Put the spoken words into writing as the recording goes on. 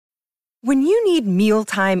When you need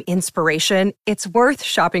mealtime inspiration, it's worth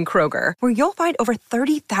shopping Kroger, where you'll find over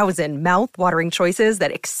 30,000 mouth-watering choices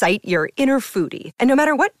that excite your inner foodie. And no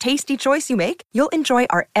matter what tasty choice you make, you'll enjoy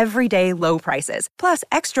our everyday low prices, plus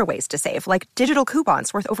extra ways to save, like digital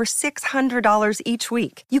coupons worth over $600 each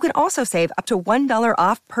week. You can also save up to $1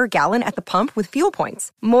 off per gallon at the pump with fuel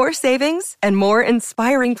points. More savings and more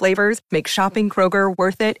inspiring flavors make shopping Kroger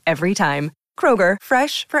worth it every time. Kroger,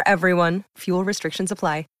 fresh for everyone. Fuel restrictions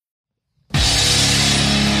apply.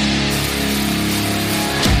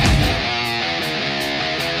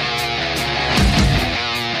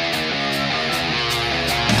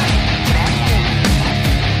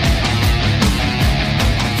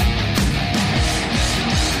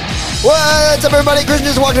 What's up, everybody? Christian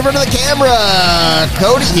just walked in front of the camera.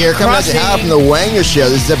 Cody here, coming at you out from the Wanger Show.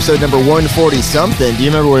 This is episode number 140-something. Do you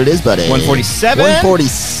remember what it is, buddy? 147? 140.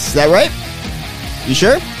 Is that right? You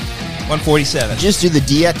sure? 147. Just do the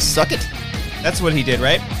DX suck it? That's what he did,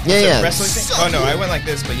 right? Yeah. Wrestling thing? Oh, no, I went like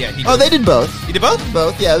this, but yeah. He did. Oh, they did both. You did both?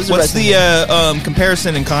 Both, yeah. It was a What's wrestling the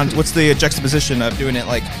comparison and what's the juxtaposition of doing it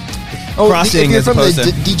like crossing if you're as from opposed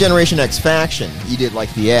the to... D-Generation X faction, you did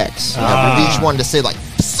like the X. You know, but each wanted to say like,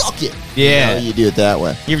 suck it. Yeah. You do it that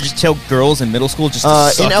way. You ever just tell girls in middle school just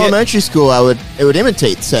to suck in elementary school, it would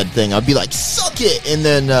imitate said thing. I'd be like, suck it. And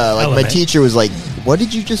then my teacher was like, what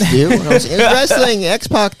did you just do? And I was like, it's wrestling.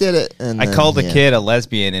 X-Pac did it. And I called a kid a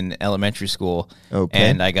lesbian in elementary school, okay.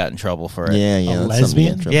 And I got in trouble for it. Yeah. A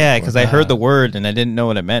lesbian? Yeah, because I heard the word and I didn't know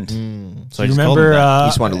what it meant. So I just remember, called him that. You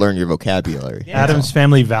just wanted to learn your vocabulary. Yeah. Adam's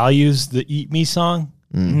Family Values, the Eat Me song?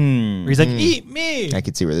 Where he's like, eat me! I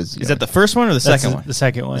can see where this is going. Is that the first one or the second one? The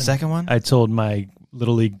second one. The second one? I told my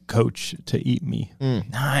Little League coach to eat me.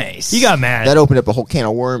 Nice. He got mad. That opened up a whole can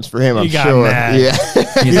of worms for him, I'm got sure. mad.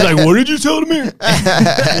 Yeah. He's like, what did you tell to me?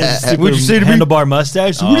 What'd you say to me? Handlebar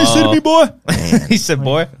mustache. What did you say to me, boy? He said,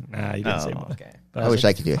 boy? Nah, he didn't say boy. Okay. I wish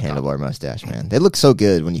I could do a handlebar mustache, man. They look so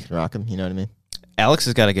good when you can rock them, you know what I mean? Alex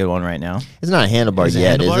has got a good one right now. It's not a handlebar Is it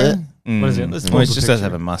yet, handlebar? is it? What is it? Let's Well, it pull just the does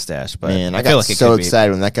have picture. a mustache, but Man, I feel got like it so could be.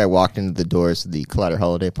 excited when that guy walked into the doors of the Collider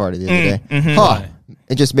Holiday party the other day. Mm-hmm. Huh.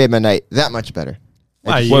 It just made my night that much better.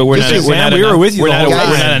 Why, Well, we're not we enough. were with you We're the not- whole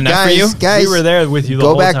we're time. not enough for you? Guys, We were there with you the go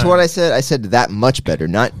whole back time. to what I said. I said that much better,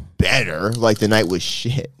 not better, like the night was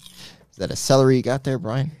shit. Is that a celery you got there,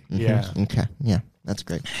 Brian? Yeah. Okay. Yeah, that's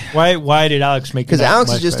great. Why did Alex make it Because that Alex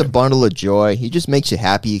much is just better? a bundle of joy. He just makes you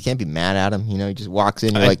happy. You can't be mad at him. You know, he just walks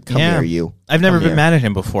in. You're like, come here, you. I've never Come been here. mad at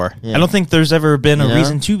him before. Yeah. I don't think there's ever been a You know?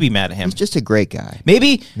 reason to be mad at him. He's just a great guy.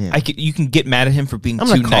 Maybe Yeah. you can get mad at him for being I'm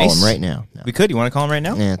too going to call nice. him right now. No. We could. You want to call him right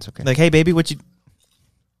now? Yeah, it's okay. Like, hey, baby, what you...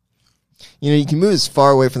 You know, you can move as far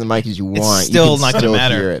away from the mic as you want. still you can not gonna still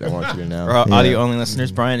matter. hear it. I want you to know. For our Yeah. audio-only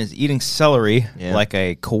listeners, Brian is eating celery Yeah. like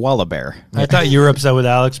a koala bear. I thought you were upset with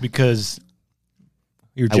Alex because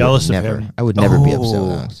you're I would jealous of never. him. I would never be upset with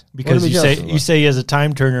Oh. Alex. Because What you am I say jealous you say he has a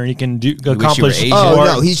time turner and he can wish you were accomplish Asian. Oh, more.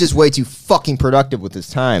 no, he's just way too fucking productive with his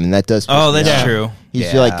time, and that does piss Oh, me that's off. true.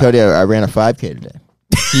 He's like, Cody, I ran a 5K today.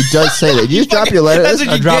 He does say that. Did you just drop your letter? That's what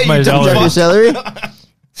I you dropped get. my You dollar. Drop your celery?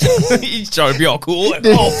 He's trying to be all cool.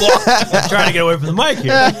 Oh, fuck. I'm trying to get away from the mic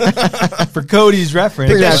here. For Cody's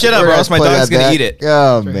reference. Pick that shit up, or else my dog's going to eat it.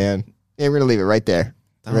 Oh, man. Yeah, we're going to leave it right there.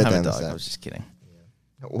 I don't Right have there a on the dog. side. I was just kidding.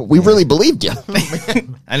 We really believed you.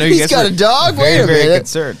 I know you He's guys got were a dog? Wait Very, a very minute.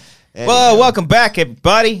 concerned. There Well, you go. welcome back,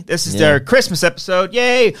 everybody. This is Yeah. our Christmas episode.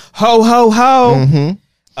 Yay! Ho, ho, ho! Mm-hmm.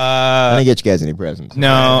 I didn't get you guys any presents.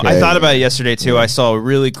 No, Okay. I thought about it yesterday, too. I saw a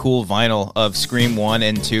really cool vinyl of Scream 1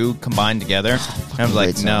 and 2 combined together. And I was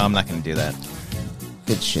like, Great no, song. I'm not going to do that.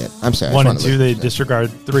 Good shit. I'm sorry. I 1 just and wanted 2, to they listen to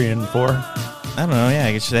disregard 3 and 4. I don't know. Yeah,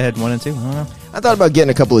 I guess I had 1 and 2. I don't know. that. I thought about getting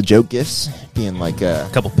a couple of joke gifts, being like A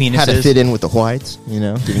couple penises. how to fit in with the whites, you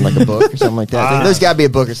know, giving like a book or something like that. I think there's got to be a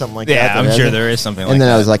book or something like that. Yeah, I'm that sure has it. there is something like And then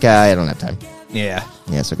that. I was like, I don't have time. Yeah.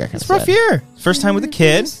 Yeah, so I got kind It's of a rough year. First time with a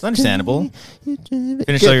kid. It's understandable.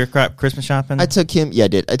 Finished all your Christmas shopping? I took him. Yeah, I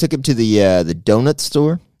did. I took him to the donut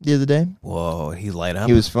store the other day. Whoa, he light up.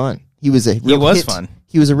 He was fun. He was a real was hit. fun.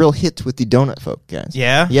 He was a real hit with the donut folk guys.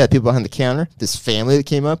 Yeah? Yeah, people behind the counter. This family that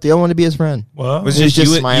came up, they all wanted to be his friend. Well, Was He it was just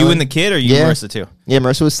just you smiling. and the kid, or you Yeah. and Marissa too? Yeah,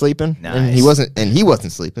 Marissa was sleeping, and he Nice.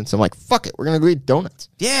 wasn't sleeping. So I'm like, fuck it, we're gonna go eat donuts.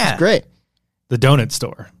 Yeah. Great the donut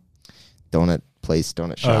store. donut place,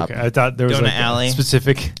 donut shop, Okay, I thought there was Donut like alley. a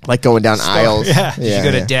specific. like going down aisles. Yeah. Did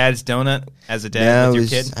you go to Dad's Donut as a dad No, with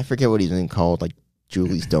it your was- kid? I forget what he's even called, like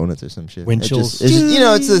Julie's Donuts or some shit. Winchell's. It's just, you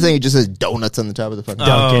know, it's the thing. It just says donuts on the top of the fucking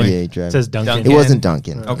Dunkin'. Yeah, you drive. It says Dunkin'. Dunkin'. It wasn't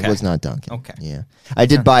Dunkin'. Okay. It was not Dunkin'. Okay. Yeah. I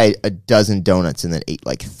did buy a dozen donuts and then ate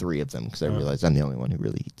like 3 of them because I realized I'm the only one who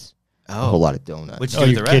really eats a whole lot of donuts. What'd you Oh, do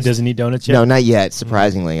with your the kid rest? doesn't eat donuts yet? No, not yet,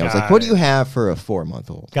 surprisingly. I was like, Got what do it. you have for a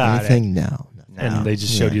 4-month-old? Got Anything? No. Nothing. and they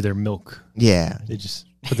just showed you their milk. Yeah. They just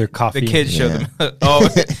put their coffee. The kids show them. Oh,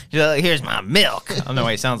 here's my milk. I don't know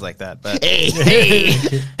why he sounds like that, but hey,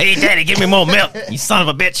 Daddy, give me more milk, you son of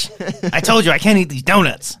a bitch! I told you I can't eat these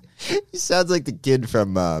donuts. He sounds like the kid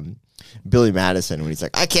from Billy Madison when he's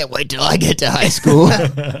like, I can't wait till I get to high school.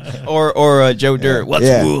 or Joe Dirt. What's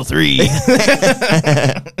Rule 3?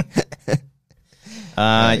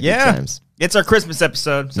 It's our Christmas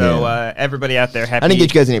episode, so everybody out there, happy. I didn't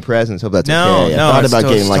get you guys any presents. Hope that's okay. I thought about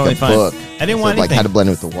getting like a book. I didn't want anything. Like how to blend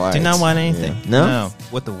with the whites. Did not want anything. Yeah. No,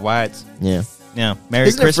 with the whites. Yeah. No. Merry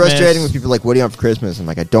Isn't Christmas. It frustrating when people are like, what do you want for Christmas? I'm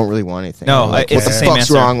like, I don't really want anything. No, like, it's what the same fuck's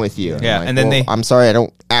answer. wrong with you? Yeah, like, and then I'm sorry, I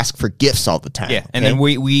don't ask for gifts all the time. Yeah, and then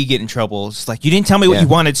we get in trouble. It's like, you didn't tell me what you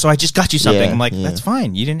wanted, so I just got you something. I'm like, that's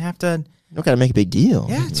fine. You didn't have to. You don't got to make a big deal.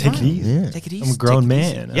 Yeah, take it easy. Yeah. Take it easy. I'm a grown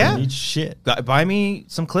man. Yeah. I don't need shit. Buy me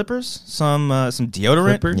some clippers, some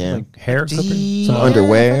deodorant, like hair clippers, some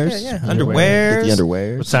underwears. Yeah, underwears. Get the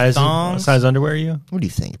underwears. What size underwear are you? What do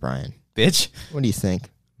you think, Brian? Bitch. What do you think?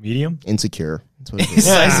 Medium. Insecure. That's what it is.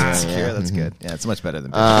 Size insecure. That's good. Yeah, it's much better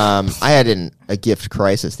than. I had a gift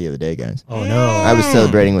crisis the other day, guys. Oh no! I was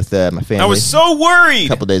celebrating with my family. I was so worried. A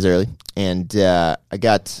couple days early, and I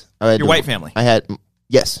had your white family. I had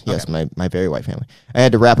yes, okay. my very white family. I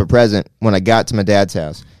had to wrap a present when I got to my dad's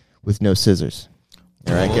house with no scissors.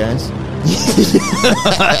 All right, guys.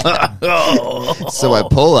 So I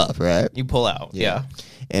pull up, right? You pull out, yeah.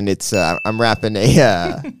 And it's I'm wrapping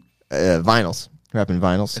vinyls. Wrapping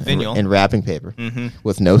vinyls and wrapping paper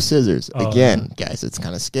with no scissors. Again, guys, it's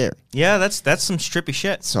kind of scary. Yeah, that's some strippy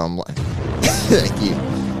shit. So I'm like, thank you.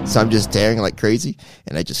 So I'm just tearing like crazy,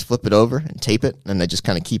 and I just flip it over and tape it, and I just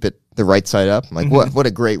kind of keep it the right side up. I'm like, what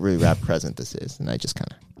a great rewrapped present this is, and I just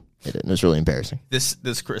kind of did it, and it was really embarrassing. This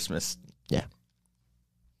Christmas, yeah.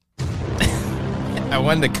 I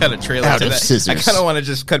wanted to cut a trailer out to of that. scissors. I kind of want to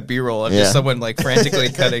just cut B-roll of just someone like frantically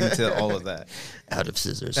cutting to all of that. Out of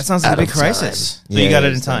scissors. That sounds like a big crisis. But you got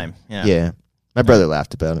it in time. Yeah. My brother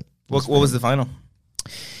laughed about it. What was the final?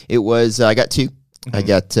 It was I got two. I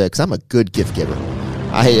got because I'm a good gift giver.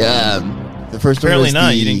 The first Apparently one was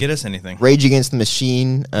not. You didn't get us anything. Rage Against the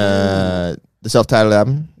Machine, the self-titled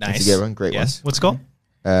album. Nice. That's a good one. Great one. What's it called?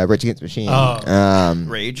 Rage Against the Machine.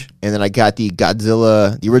 Rage. And then I got the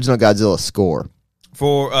original Godzilla score.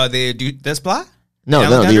 For the Desplat?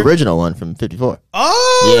 No, the original one from '54.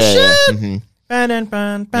 Oh, shit! Mm-hmm.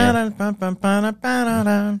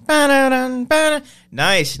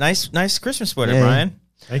 Nice Christmas sweater, Brian.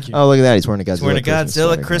 Thank you. Oh, look at that. He's wearing a Godzilla. He's wearing a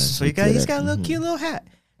Godzilla Christmas sweater. He's got a little cute little hat.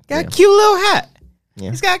 Got a cute little hat.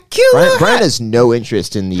 Yeah. He's got a cute little hat. Brian has no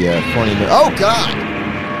interest in the corny. Oh, God.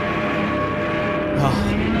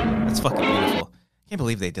 Oh, that's fucking beautiful. Can't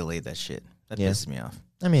believe they delayed that shit. That pisses me off.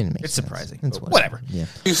 I mean, it makes it's sense. surprising. It's whatever. Yeah.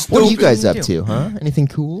 What are you guys up to, huh? Anything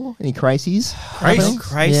cool? Any crises?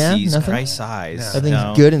 Crises.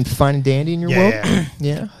 Everything's good and fine and dandy in your world?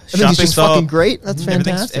 Yeah. Everything's just fucking great? That's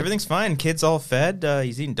fantastic. Everything's fine. Kid's all fed.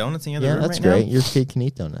 He's eating donuts in the other room that's right great. now. Your kid can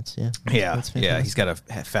eat donuts, Yeah. He's got a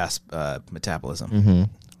fast metabolism. Mm-hmm.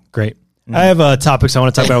 Great. I have topics I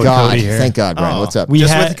want to talk about with Cody here. Thank God, Brian. What's up?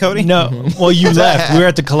 With Cody? No. Well, you left. We were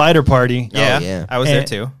at the Collider party. Yeah. I was there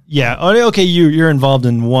too. Yeah. Okay, you're involved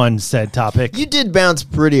in one said topic. You did bounce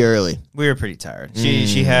pretty early. We were pretty tired.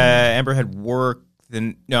 Amber had work.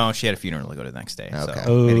 No, she had a funeral to go to the next day. Okay.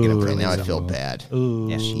 So we had to get up Okay, early. now I feel bad.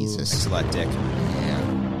 Yeah. Jesus. Thanks a lot, Dick.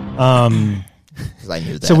 Yeah. Because I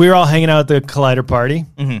knew that. So we were all hanging out at the Collider party.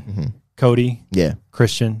 Mm-hmm. Cody. Yeah.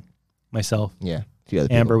 Christian. Myself. Yeah.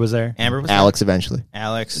 Amber was there. Alex eventually.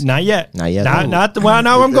 Alex. Not yet. Not yet. Not the well.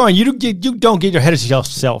 Now I'm going. You don't get ahead of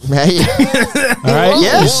yourself. All right.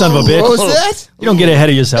 Yeah. You son of a bitch. What was that? You don't get ahead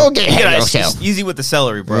of yourself. Don't get ahead of yourself. Easy with the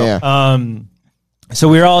celery, bro. Yeah. So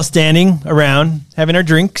we were all standing around having our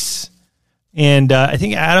drinks, and I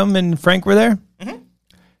think Adam and Frank were there. Mm-hmm.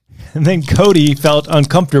 And then Cody felt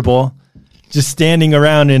uncomfortable just standing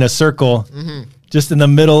around in a circle. Mm-hmm. Just in the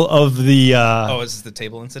middle of the... is this the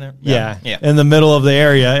table incident? Yeah. In the middle of the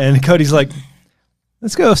area. And Cody's like,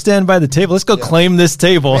 let's go stand by the table. Let's go claim this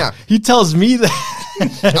table. Yeah. He tells me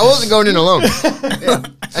that. I wasn't going in alone.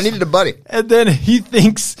 I needed a buddy. And then he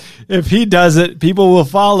thinks if he does it, people will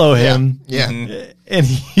follow him. Yeah. And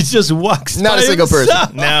he just walks Not a single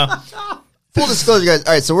person. No. Full disclosure, guys.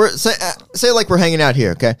 All right, so we're say like we're hanging out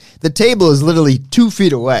here, okay? The table is literally 2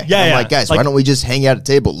 feet away. Yeah, I'm like, guys, why don't we just hang out at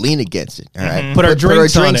the table, lean against it, all right? Put our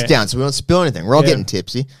drinks down so we don't spill anything. We're all getting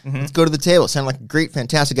tipsy. Let's go to the table. Sounded like a great,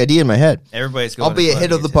 fantastic idea in my head. Everybody's going. I'll be a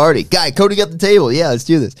hit of the party. Guy, Cody got the table. Yeah, let's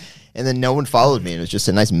do this. And then no one followed me, and it was just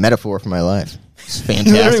a nice metaphor for my life. It's fantastic.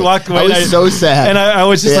 He literally walked away. I was so sad. And I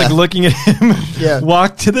was just like looking at him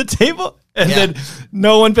walk to the table. and then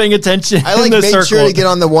no one paying attention. I like in the made circle. sure to get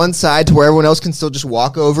on the one side to where everyone else can still just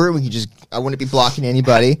walk over. I wouldn't be blocking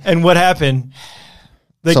anybody. And what happened?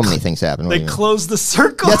 So many things happen. They closed the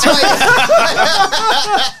circle. That's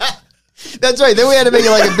right. That's right. Then we had to make it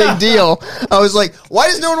like a big deal. I was like, why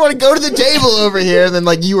does no one want to go to the table over here? And then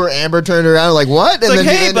like you or Amber turned around like, what? And like,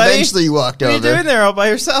 then, hey, buddy, eventually you walked What over. are you doing there all by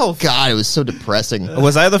yourself? God, it was so depressing.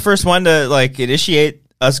 Was I the first one to like initiate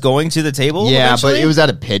us going to the table? Yeah, eventually? but it was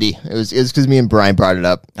out of pity. It was because me and Brian brought it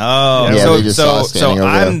up. Oh, Yeah, so they just saw us standing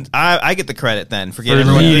over there. I get the credit then for getting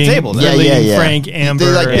everyone to the leading- table. Then. Yeah, leading Frank, Amber.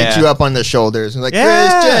 They like picked Yeah. you up on the shoulders and like,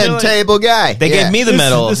 Yeah, Christian, they're like- table guy. They Yeah. gave me the This-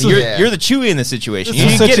 medal. this You're, was- Yeah. you're the Chewy in the situation. This You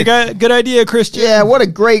is didn't such get a it. good idea, Christian. Yeah, what a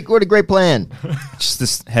great plan. Just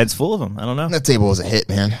this head's full of them. I don't know. That table was a hit,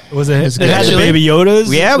 man. It was a hit. good. It had the Actually, baby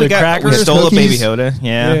Yodas. Yeah, we the got we crackers. stole a baby cookies. Yoda.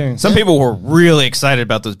 Yeah. Yeah. Some people were really excited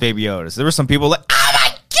about those baby Yodas. There were some people like, oh my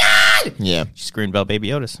god! Yeah, She screamed about baby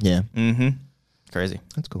Yodas. yeah, Mm-hmm. Crazy.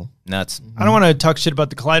 that's cool. Nuts. I don't want to talk shit about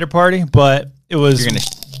the Collider party, but it was You're gonna-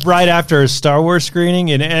 right after a Star Wars screening,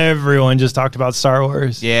 and everyone just talked about Star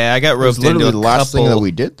Wars. Yeah, I got It was roped into literally a the last thing couple- that we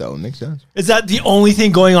did, though. It makes sense. Is that the only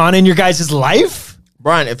thing going on in your guys' life?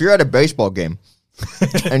 Brian, if you're at a baseball game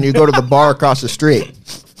and you go to the bar across the street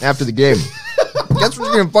after the game, guess what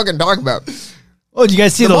you're gonna fucking talk about? Oh, did you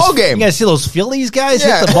guys see The those? ball game. You guys see those Phillies guys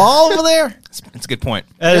Yeah. hit the ball over there? It's a good point.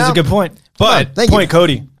 That is Yeah. a good point. But Thank point, you.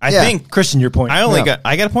 Cody. I Yeah. think Christian, your point. I only Yeah.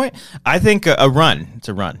 I got a point. I think a run. It's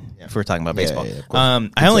a run. If we're talking about Yeah, baseball, yeah, of course.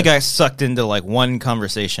 I only got sucked into like one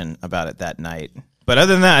conversation about it that night. But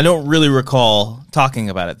other than that, I don't really recall talking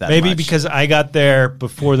about it that Maybe much. because I got there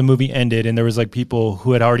before the movie ended, and there was like people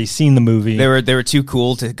who had already seen the movie. they were too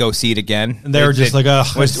cool to go see it again. And they were just like, "Ugh,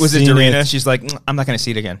 was I've it seen Dorina? it." She's like, I'm not going to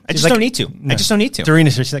see it again. I just like, don't need to. I just don't need to.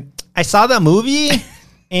 Dorina, she's like, I saw the movie,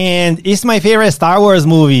 and it's my favorite Star Wars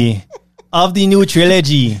movie of the new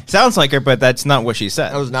trilogy. Sounds like her, but that's not what she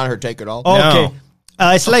said. That was not her take at all. Oh, No. okay,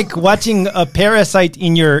 it's like watching a parasite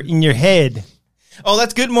in your head. Oh,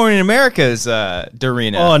 that's Good Morning America's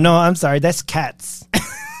Dorina. Oh no, I'm sorry, that's Cats.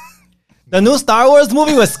 The new Star Wars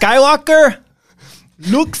movie with Skywalker,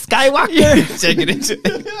 Luke Skywalker, Take it into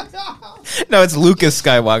No, it's Lucas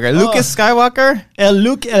Skywalker. Lucas Skywalker?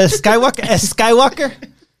 Luke Skywalker.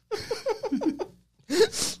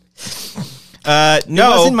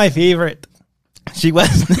 No. It wasn't my favorite. She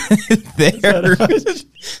wasn't there.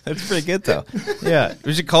 That's pretty good, though. Yeah.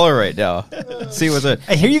 We should call her right now. See what's it.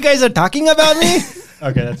 I hear you guys are talking about me.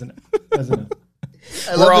 Okay, that's enough. That's enough.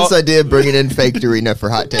 I love this idea of bringing in fake Dorina for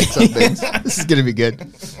hot takes on things. This is gonna be good.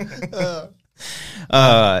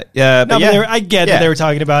 Yeah, No, but yeah. I get Yeah. that they were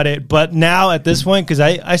talking about it, but now at this point, because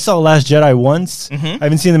I saw Last Jedi once, I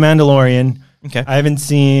haven't seen The Mandalorian. Okay. I didn't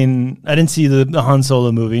see the Han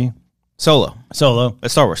Solo movie. Solo. Solo, A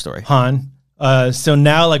Star Wars story. Han. So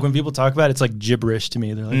now, like when people talk about it, it's like gibberish to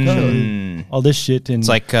me. They're like, oh, all this shit, and It's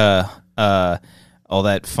like all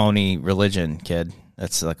that phony religion, kid.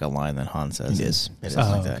 That's like a line that Han says. It is. Something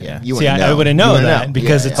like that, okay. yeah. You see, wouldn't I know. wouldn't You know wouldn't that know.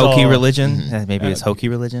 because Yeah, it's Hokey all, religion? Maybe it's hokey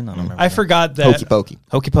religion? I don't remember. I forgot that. Hokey pokey.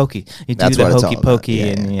 Hokey pokey. You That's do what the it's hokey all about. pokey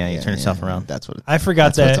and you turn yourself around. That's what. I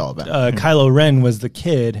forgot That's what it's that all about. Kylo Ren was the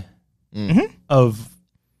kid of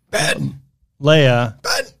Leia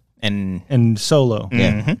And and Solo.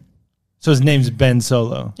 Yeah. So his name's Ben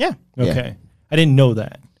Solo. yeah. Okay. I didn't know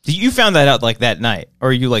that. You found that out like that night,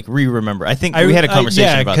 or you like remember? I think we had a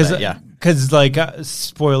conversation about that. Yeah. Because like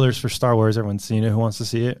spoilers for Star Wars, everyone's seen it. Who wants to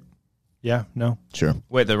see it? Yeah, no. Sure.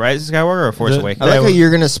 Wait, the Rise of Skywalker or Force The- I Awakens? like how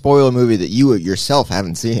you're gonna spoil a movie that you yourself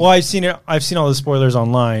haven't seen. Well, I've seen it. I've seen all the spoilers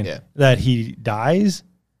online Yeah. that he dies.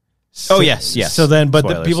 Oh, yes. So then, but the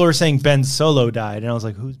Spoilers. people were saying Ben Solo died, and I was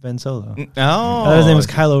like, "Who's Ben Solo?" Oh, His name was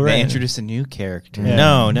Kylo Ren. They introduced a new character.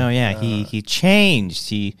 Yeah. No, yeah, he changed.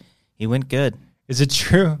 He went good. Is it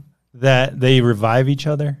true that they revive each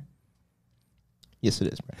other? Yes,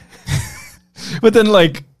 it is. Brian. But then,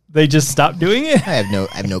 like, they just stopped doing it? I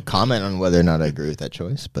have no comment on whether or not I agree with that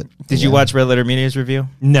choice. But Did you watch Red Letter Media's review?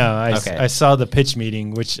 No, Okay. I saw the pitch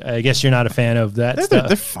meeting, which I guess you're not a fan of that They're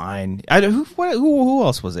stuff. fine. Who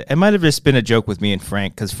else was it? It might have just been a joke with me and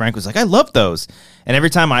Frank because Frank was like, "I love those," and every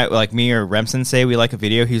time me or Remsen say we like a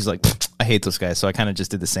video, he's like, "I hate those guys." So I kind of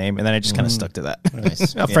just did the same, and then I just kind of stuck to that.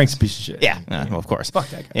 Nice. Oh, Frank's a piece of shit. Yeah, well, of course. Fuck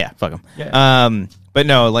that guy. Yeah, fuck him. Yeah. But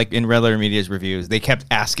no, like in Red Letter Media's reviews, they kept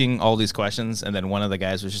asking all these questions, and then one of the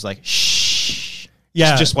guys was just like, "Shh,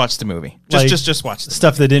 Yeah. just watch the movie. Like, Just watch the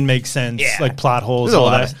Stuff that didn't make sense, Yeah. like plot holes. There's a all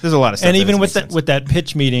lot that. of- there's a lot of stuff And that even doesn't with make that sense. with that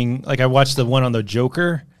pitch meeting, like I watched the one on the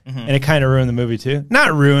Joker, and it kind of ruined the movie too.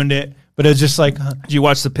 Not ruined it, but it was just like, Did you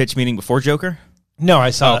watch the pitch meeting before Joker? no,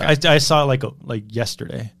 I saw Oh, okay. it. I saw it like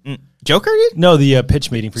yesterday. Joker did? No, the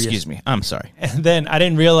pitch meeting for Excuse me. I'm sorry. And then I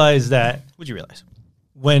didn't realize that What'd you realize?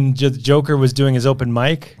 when Joker was doing his open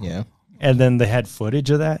mic, Yeah. and then they had footage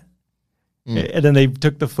of that. And then they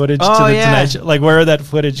took the footage to Oh, the yeah. Tonight Show. Like, where did that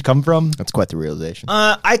footage come from? That's quite the realization.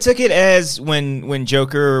 I took it as when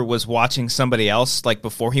Joker was watching somebody else, like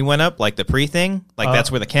before he went up, like the pre-thing, like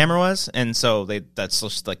that's where the camera was, and so that's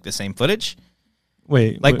just like the same footage.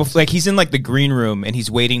 Wait, Like like he's in like the green room and he's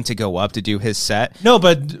waiting to go up to do his set. no,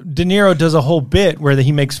 but De Niro does a whole bit where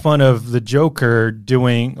he makes fun of the Joker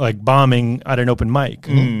doing like bombing at an open mic.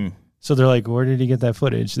 So they're like, where did he get that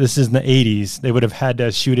footage? This is in the 80s. They would have had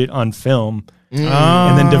to shoot it on film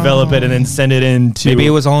and then develop it and then send it into Maybe it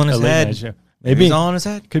was all in his a late head. night show. Maybe Maybe. it's all in his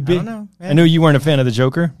head. Could be. I don't know. I know you weren't a fan of the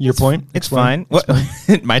Joker. Your point? It's Explain. fine.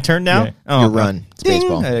 What? My turn now? Yeah. Oh, Your run. It's Ding.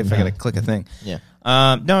 baseball. If I gotta click a thing. Yeah.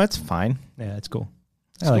 No, it's fine. Yeah, it's cool.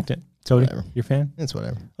 I liked it. Cody, Whatever. you're a fan? It's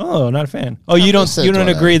whatever. Oh, not a fan. Oh, you don't just said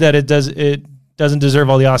agree that it doesn't deserve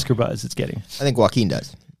all the Oscar buzz it's getting. I think Joaquin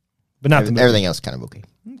does. But not the movie. Everything else kind of okay.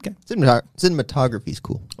 Okay. Cinematography's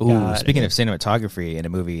cool. Ooh, Got speaking of cinematography in a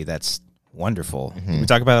movie that's wonderful. Did we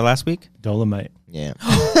talk about it last week? Dolomite. Yeah.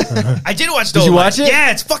 I did watch Did you watch it?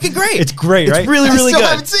 Yeah, it's fucking great. It's great, right? It's really, I really still good.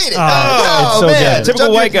 haven't seen it. Oh, it's so man. good. Typical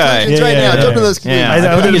Jump white to guy. conclusions right now. Jump to those conclusions. Yeah.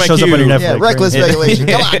 I put it think in it my shows up on queue. your Netflix. Yeah, reckless right? speculation.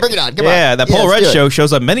 Come on, bring it on. Come on. Yeah, that Paul let's Rudd do it. show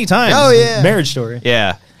shows up many times. Oh, yeah. Marriage Story.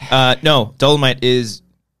 Yeah. No, Dolomite is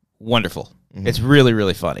wonderful. It's really,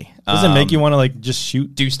 really funny. Does it make you want to like just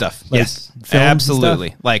shoot? do stuff? Like, Yes, films and absolutely.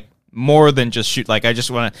 stuff? Like more than just shoot. Like I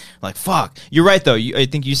just want to. Like fuck. You're right though. I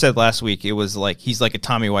think you said last week it was like he's like a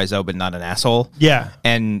Tommy Wiseau but not an asshole. Yeah.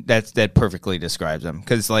 And that perfectly describes him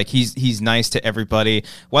because like he's nice to everybody.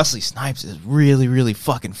 Wesley Snipes is really, really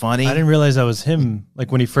fucking funny. I didn't realize that was him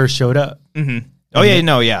like when he first showed up. Oh yeah,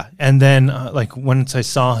 no, yeah. And then like once I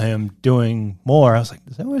saw him doing more, I was like,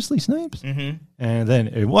 is that Wesley Snipes? Mm-hmm. And then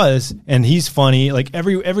it was, and he's funny. Like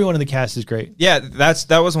everyone in the cast is great. Yeah,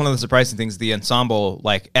 that was one of the surprising things. The ensemble,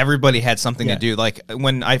 like everybody had something to do. Like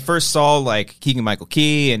when I first saw like Keegan-Michael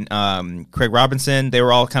Key and Craig Robinson, they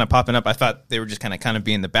were all kind of popping up. I thought they were just kind of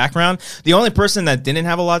be in the background. The only person that didn't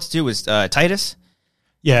have a lot to do was Titus.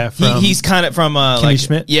 Yeah, He's kind of from Kimmy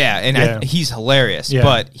Schmidt? Yeah, and Yeah. he's hilarious. Yeah.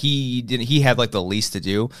 But he had like the least to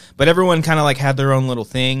do. But everyone kind of like had their own little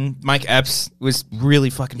thing. Mike Epps was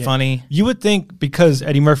really fucking funny. You would think because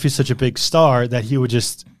Eddie Murphy's such a big star that he would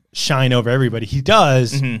just shine over everybody. He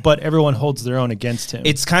does, but everyone holds their own against him.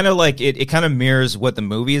 It's kind of like it kind of mirrors what the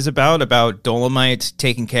movie is about Dolomite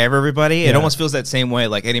taking care of everybody. It almost feels that same way.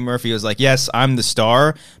 Like Eddie Murphy was like, yes, I'm the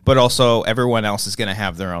star, but also everyone else is going to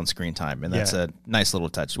have their own screen time. And that's a nice little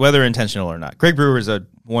touch, whether intentional or not. Craig Brewer is a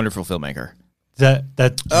wonderful filmmaker.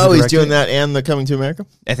 that Oh, he's doing that and the Coming to America?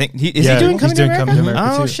 I think is he doing Coming to America? Coming to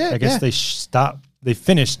America Oh too. shit! I guess yeah. they stopped. They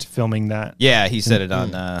finished filming that. Yeah, he said it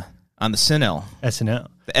on the SNL. SNL.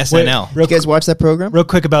 The SNL. You guys watch that program? Real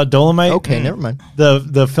quick about Dolomite. Okay, never mind. The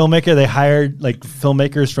filmmaker, they hired like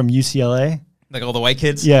filmmakers from UCLA. Like all the white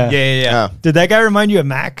kids? Yeah. Yeah. Oh. Did that guy remind you of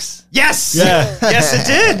Max? Yes! Yeah. Yes, it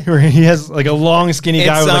did! Where he has like a long, skinny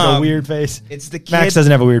guy It's, with like a weird face. It's the kid. Max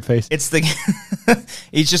doesn't have a weird face. It's the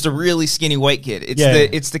he's just a really skinny white kid. It's Yeah.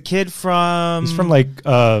 it's the kid from He's from like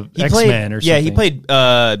he X-Men played, or something. Yeah, he played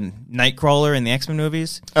Nightcrawler in the X-Men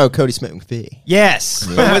movies. Oh, Cody Smith McPhee. Yes.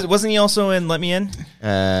 But wasn't he also in Let Me In?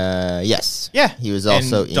 Yes. Yeah. He was And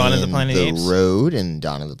also Dawn in of the Planet of the Apes. Road and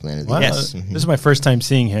Dawn of the Planet of the Wow. Apes. Yes. This is my first time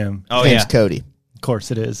seeing him. Oh, His name's yeah. Cody. Of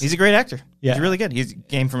course it is. He's a great actor. Yeah. He's really good. He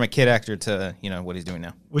came from a kid actor to, what he's doing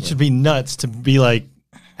now. Which would be nuts to be like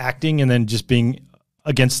acting and then just being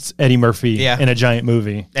against Eddie Murphy Yeah. in a giant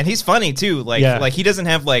movie. And he's funny too. Like Yeah. like he doesn't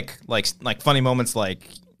have like funny moments like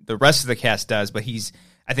the rest of the cast does, but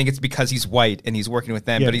I think it's because he's white and he's working with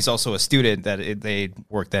them, Yeah. but he's also a student they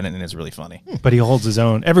worked in it and it's really funny. But he holds his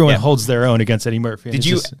own. Everyone Yeah. holds their own against Eddie Murphy. and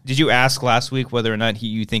Did it's just- you ask last week whether or not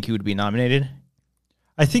you think he would be nominated?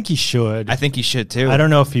 I think he should. I think he should too. I don't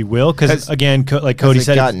know if he will because 'Cause- again, like Cody Has it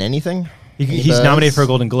said, gotten anything? Any he's buzz? nominated for a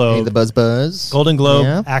Golden Any Globe, of the buzz? Golden Globe,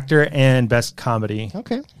 Yeah. actor and best comedy.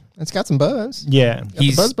 Okay. It's got some buzz. Yeah,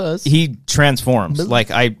 He's buzz. he transforms. Buzz. Like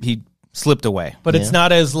he slipped away. but it's Yeah.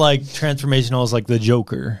 not as like transformational as like the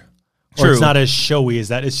Joker. Or True. it's not as showy as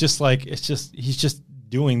that. It's just like he's just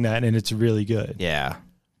doing that and it's really good. Yeah.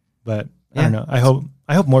 But Yeah. I don't know.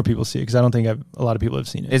 I hope more people see it because I don't think a lot of people have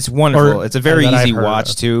seen it. It's wonderful. Or It's a very that I've easy heard watch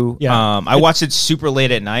of. too. Yeah. I watched it super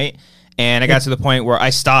late at night, and I got to the point where I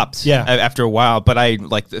stopped. Yeah. After a while, but I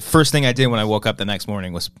like the first thing I did when I woke up the next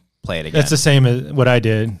morning was play it again. That's the same as what I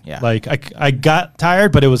did. Yeah. Like I got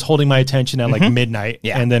tired, but it was holding my attention at like midnight.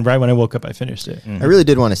 Yeah. And then right when I woke up, I finished it. I really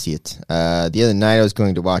did want to see it. The other night I was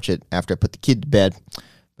going to watch it after I put the kid to bed.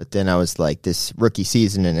 But then I was like, this rookie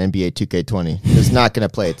season in NBA 2K20 is not going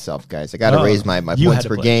to play itself, guys. I got to raise my points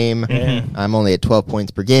per game. I'm only at 12 points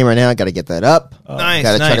per game right now. I got to get that up. Nice.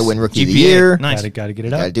 Got to try to win rookie of the year. Nice. Got to get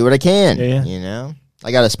it up. Got to do what I can. Yeah. You know,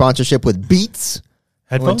 I got a sponsorship with Beats.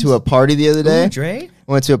 Headphones? I went to a party the other day. Ooh, Dre?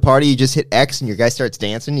 Went to a party. You just hit X and your guy starts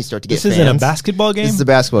dancing. You start to get This isn't fans. a basketball game? This is a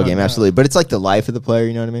basketball game, absolutely. But it's like the life of the player.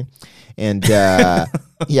 You know what I mean? And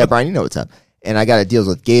yeah, Brian, you know what's up. And I got deals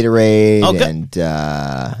with Gatorade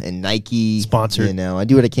and Nike. Sponsored. You know, I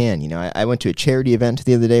do what I can. You know, I went to a charity event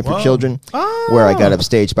the other day for children where I got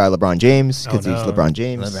upstaged by LeBron James because he's LeBron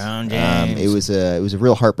James. It was a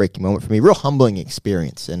real heartbreaking moment for me, real humbling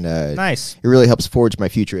experience, and nice. It really helps forge my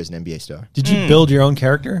future as an NBA star. Did you build your own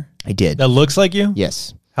character I did. that looks like you?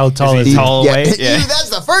 Yes. How tall is he he? tall? Yeah. Away? Yeah. That's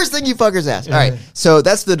the first thing you fuckers ask. All right. So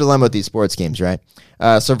that's the dilemma with these sports games, right?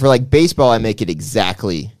 So for like baseball, I make it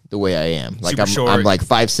exactly the way I am. Like Super short. I'm like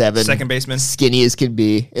 5'7", Second baseman. skinny as can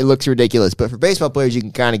be. It looks ridiculous, but for baseball players, you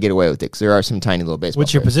can kind of get away with it because there are some tiny little baseball.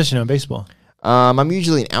 What's your players. position on baseball? I'm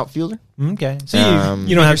usually an outfielder. Okay. So You you don't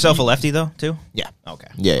You have yourself a lefty though too. Yeah. Okay.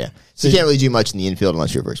 Yeah. So you can't really do much in the infield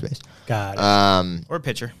unless you're first base. Got it. Or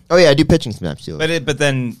pitcher. Oh yeah, I do pitching sometimes too. But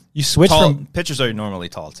then You switch tall, from pitchers are normally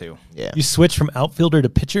tall too. Yeah. you switch from outfielder to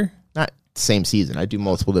pitcher? Not same season. I do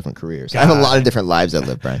multiple different careers. I have a lot of different lives I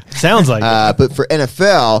live, Brian. Sounds like it. But for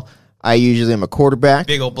NFL, I usually am a quarterback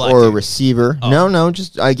Big old black or a dude. receiver. No,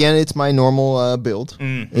 just again, it's my normal build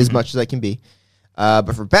as much as I can be.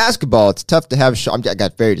 But for basketball, it's tough to have. I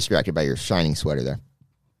got very distracted by your shining sweater there.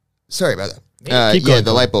 Sorry about that. Keep going,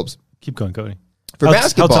 the Cody. light bulbs. Keep going, Cody. For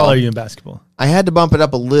basketball, how tall are you in basketball? I had to bump it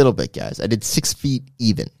up a little bit, guys. I did 6 feet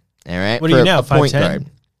even. All right. What are you For now, a point 5'10"? guard.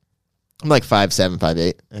 I'm like 5'7",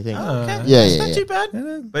 5'8", I think. Okay. Yeah. Not too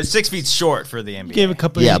bad. But 6 feet short for the NBA. Gave a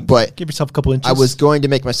couple. Yeah, but give yourself a couple inches. I was going to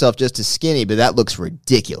make myself just as skinny, but that looks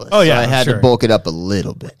ridiculous. Oh, yeah, so I had sure. to bulk it up a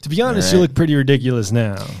little bit. To be honest, All you right. look pretty ridiculous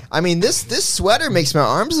now. I mean, this sweater makes my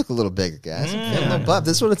arms look a little bigger, guys. I'm feeling a little buff.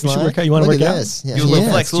 This is what it's You should like. work out. You wanna Look work at out? this. Yeah, Do a little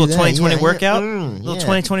yeah, flex, let's little do that. 2020 Yeah, workout. yeah. Little Yeah.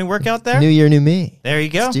 2020 workout there. New year, new me. There you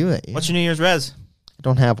go. Let's do it. Yeah. What's your New Year's res? I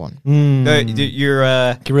don't have one. Your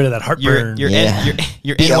Get rid of that heartburn. your Yeah.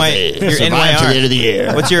 your NY your NYR. of the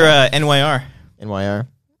year. What's your NYR? NYR?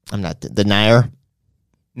 I'm not the Nair.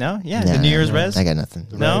 No, yeah, the New Year's res. I got nothing.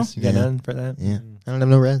 No? You got none for that? Yeah. I don't have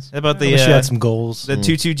no res. How about I the wish you had some goals. the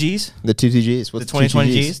 22Gs, The 22Gs. the What's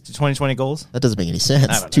 2020 22Gs? Gs, the 2020 goals? That doesn't make any sense.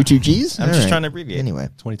 I don't know. 22Gs? I'm just trying to abbreviate. Anyway,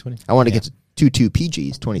 2020. I want to get to 22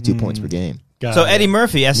 PGs, 22 points per game. Got So it. Eddie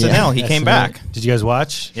Murphy, SNL, he came SNL. back. Did you guys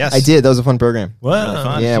watch? Yes, I did. That was a fun program. Wow. Really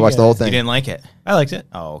fun. Yeah, I watched the whole You thing. didn't like it? I liked it.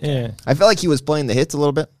 Oh, okay. Yeah. I felt like he was playing the hits a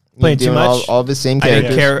little bit. Playing too Doing much? all of his same I didn't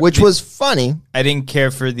characters, care. which was funny. I didn't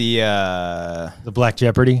care for the The Black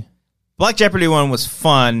Jeopardy. Black Jeopardy one was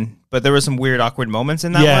fun, but there were some weird, awkward moments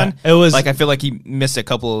in that Yeah, one. it was- like I feel like he missed a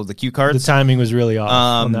couple of the cue The cards. timing was really off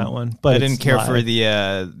on that one. But I didn't it's care live. for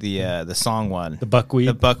the song one, the buckwheat.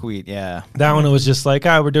 the buckwheat. Yeah, That one was just like,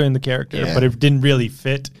 we're doing the character, Yeah. but it didn't really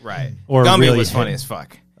fit. right. Or Gumby really was hit. funny as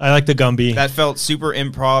fuck. I like the Gumby. That felt super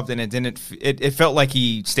improv, and it didn't. It felt like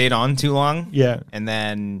he stayed on too long. Yeah. and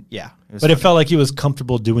then But it funny. felt like he was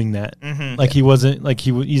comfortable doing that. Mm-hmm. Like he wasn't like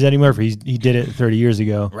he's Eddie Murphy. He did it 30 years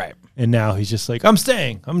ago. Right. And now he's just like, I'm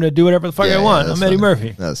staying. I'm going to do whatever the fuck Yeah, I want. that's I'm Eddie funny.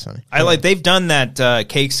 Murphy. That was funny. I like they've done that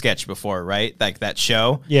cake sketch before, right? Like that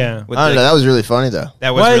show. Yeah. With I don't the- know. That was really funny though.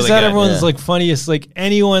 that was Why really is that good. everyone's Yeah. like funniest? Like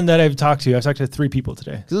anyone that I've talked to 3 people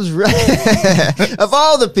today. It was of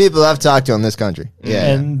all the people I've talked to in this country. Yeah,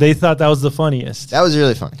 And they thought that was the funniest. that was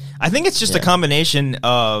really funny. I think it's just a combination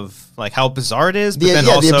of like how bizarre it is, but The, then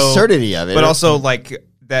yeah, also the absurdity of it, but also like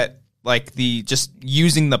that, like the just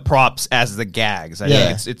using the props as the gags. I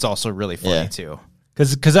Yeah. think it's also really funny Yeah. too.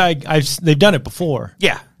 Because they've done it before.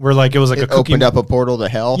 Yeah, Where like it was like it a cookie. opened up a portal to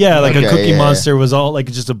hell. Yeah, like Okay, a Cookie yeah, Monster was all like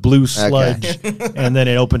just a blue sludge, and then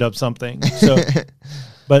it opened up something. So,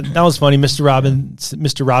 but that was funny. Mr. Robinson's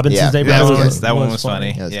Yeah, neighborhood. that one was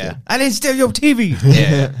funny. That was Yeah, good. I didn't steal your TV.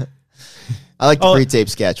 Yeah, I like the Oh. pre-tape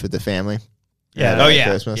sketch with the family. Yeah. Oh, at yeah.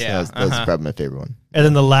 Christmas. Yeah. That was probably my favorite one. And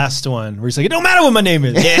then the last one where he's like, it don't matter what my name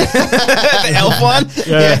is. yeah. The elf one.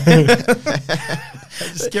 Yeah.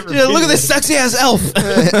 Just kept Yeah, look at repeating this sexy ass elf.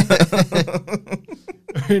 it.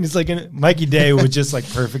 And it's like Mikey Day was just like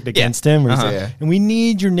perfect against him. Where he's like, Yeah. and we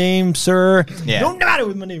need your name, sir. Yeah. Don't matter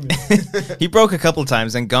what my name is. He broke a couple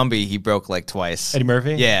times, and Gumby he broke like twice. Eddie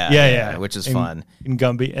Murphy. Yeah, which is fun. In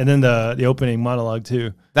Gumby, and then the opening monologue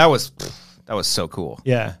too. That was so cool.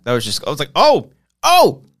 Yeah. That was just I was like, oh.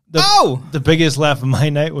 The biggest laugh of my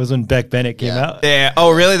night was when Beck Bennett came Yeah. out. Yeah.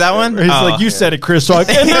 Oh, really? That one? Where he's Oh. like, you said it, Chris Rock.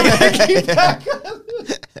 And then Becky back.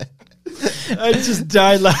 I just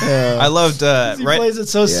died laughing. I loved He plays it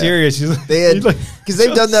so serious. They had because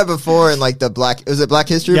they've done that before in like the Black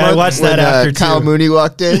History Month. I watched that when, after Kyle too. Mooney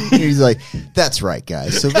walked in. He's like, "That's right,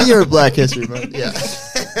 guys. So we are Black History Month." Yeah.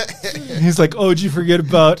 He's like, "Oh, did you forget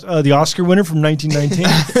about the Oscar winner from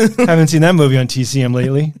 1919? Haven't seen that movie on TCM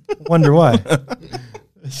lately. Wonder why."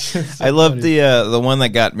 I loved the one that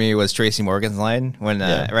got me was Tracy Morgan's line when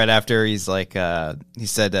right after he's like he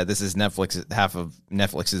said this is half of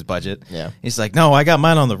Netflix's budget. Yeah. He's like, no, I got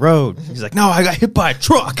mine on the road. He's like, no, I got hit by a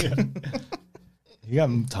truck. He got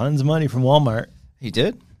tons of money from Walmart. He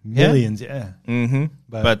did Millions, yeah. Mm-hmm.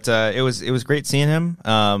 But it was great seeing him.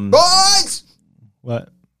 Boys, What?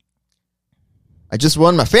 I just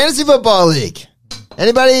won my fantasy football league.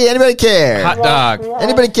 Anybody care? Hot dog.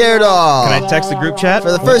 Anybody care at all? Can I text the group chat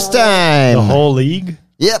For the first time. The whole league?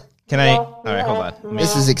 Yep. Can I? All right, hold on. Let me-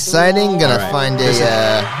 This is exciting. Gonna right. find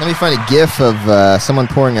let me find a gif of someone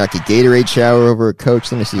pouring like a Gatorade shower over a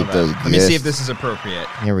coach. Let me see if those Let me see if this is appropriate.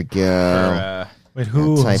 Here we go. Wait,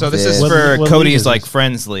 who? Type So this this. is What- for what league Cody's is like this?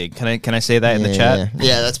 friends league. Can I say that in the chat?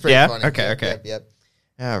 Yeah, that's pretty Yeah? funny. Okay, Yep, okay. Yep.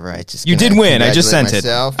 All right. Just You gonna did win. I just congratulate sent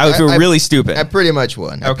myself. it. I feel really stupid. I pretty much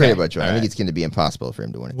won. I Okay. pretty much won. I All think right. it's going to be impossible for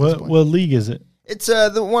him to win at this What point. what league is it? It's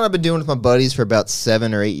the one I've been doing with my buddies for about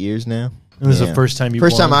 7 or 8 years now. And this is Yeah. the first time you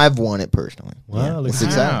First won? time I've won it personally. Wow, Yeah. look It's at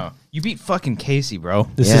exciting. Wow. You beat fucking Casey, bro.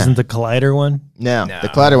 This Yeah. isn't the Collider one? No, No. the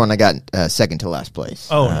Collider one I got second to last place.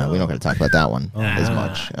 Oh, we don't got to talk about that one as no.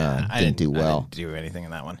 much. I Didn't do well. I didn't do anything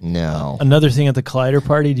in that one. No. Another thing at the Collider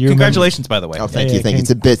party. Do you Congratulations, by the way. Oh, thank Yeah, you, yeah, thank you. It's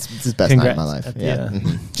the best night of my life. Congrats. Yeah. Yeah.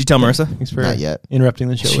 Did you tell Marissa? Thanks for Not yet. interrupting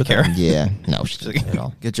the show She with care? that. Yeah. No, she doesn't at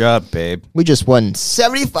all. Good job, babe. We just won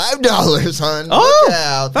 $75, hon. Oh, Look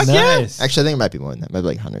out. fuck Nice. Actually, I think it might be more than that. Maybe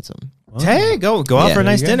like 100 something. Hey, go out Yeah. for a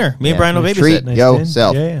nice There you go. dinner. Me and Yeah. Brian will Nice babysit. treat. Nice Yo, din.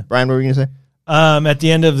 self. Yeah, yeah. Brian, what were you going to say? At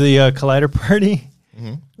the end of the Collider party,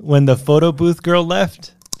 when the photo booth girl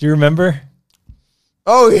left, do you remember?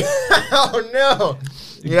 Oh, yeah. Oh, no.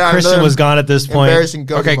 Yeah, Christian another was gone at this point. Embarrassing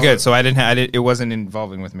Cody Okay, moment. good. So I didn't. It wasn't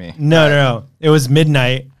involving with me. No. It was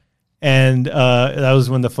midnight, and that was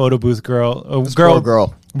when the photo booth girl, Poor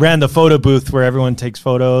girl. ran the photo booth where everyone takes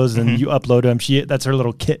photos and you upload them. That's her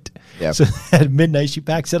little kit. Yep. So at midnight, she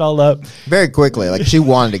packs it all up. Very quickly. Like, she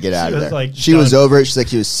wanted to get out of was, there. like, She was done. over it. She's like,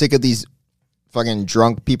 she was sick of these fucking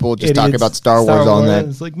drunk people just talking Idiots. about Star Wars all night.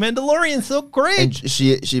 It's like Mandalorian's so great. And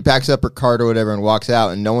she packs up her cart or whatever and walks out,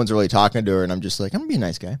 and no one's really talking to her. And I'm just like, I'm gonna be a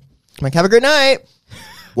nice guy. I'm like, have a great night.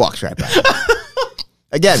 Walks right by.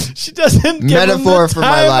 Again, She doesn't give Metaphor him the for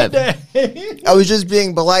my time of life. day. I was just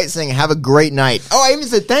being polite, saying, have a great night. Oh, I even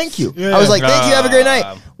said thank you. Yeah. I was like, thank you, have a great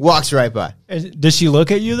night. Walks right by. Does she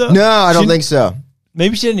look at you though? No, I don't think so.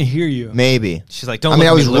 Maybe she didn't hear you. Maybe. She's like, don't. I mean,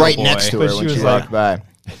 I look was at me, little right boy. next to But her she when she was walked by.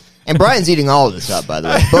 And Brian's eating all of this up, by the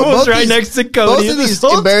way. I was right next to Cody Both of this these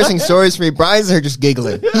whole embarrassing time. stories for me, Brian's there just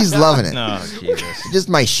giggling. He's loving it. No, Jesus. Just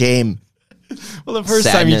my shame. Well, the first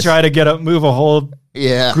time you Sadness. try to move a whole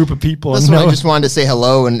Yeah. group of people, That's and when no, I just wanted to say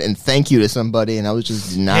hello and thank you to somebody, and I was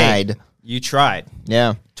just denied. Hey, you tried.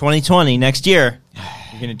 Yeah. 2020 next year.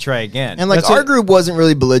 You're gonna try again. And like That's our it. group wasn't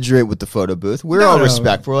really belligerent with the photo booth. We were all no.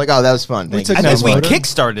 respectful. We're like, oh, that was fun. Thank took you. I nice think we photo.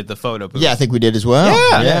 kickstarted the photo booth. Yeah, I think we did as well.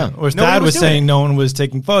 Yeah. Yeah. Or his No one dad was was doing saying it. no one was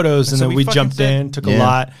taking photos, and So then we we fucking jumped said- in, took a Yeah.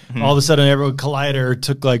 lot. All of a sudden, everyone Collider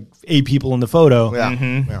took like 8 people in the photo. Yeah.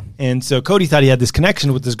 Mm-hmm. Yeah. And so Cody thought he had this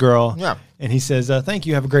connection with this girl. Yeah. And he says, "Thank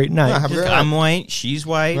you, have a great night." Yeah, have a great night. I'm white. She's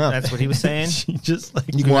white. Yeah. That's what he was saying. She just like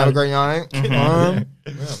You can have a great night.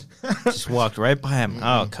 Just walked right by him.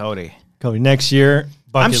 Oh, Cody. Cody next year.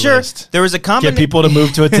 I'm bucket sure list. there was a Get common people to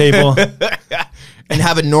move to a table. And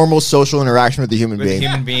have a normal social interaction with a human with a being.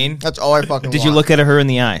 human being. That's all I fucking Did want. you look at her in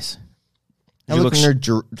the eyes? I Did you looked in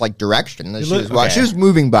look her direction. She, looked- was, she was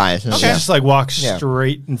moving by us. She Yeah. just like walked Yeah.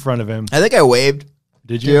 straight in front of him. I think I waved.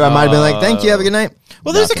 Did Dude, you? I might have been like, thank you, have a good night.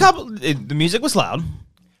 Well, there's Nothing. a couple. The music was loud.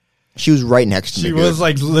 She was right next to me. She dude. was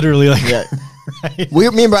like literally like. Yeah. Me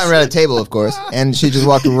and Brian were at a table, of course, and she just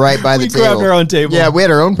walked right by the We table. grabbed our own table. Yeah, we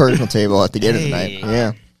had our own personal table at the end of the Hey. night.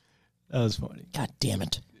 Yeah. That was funny. God damn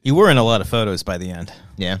it. You were in a lot of photos by the end.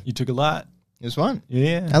 Yeah. You took a lot. It was fun.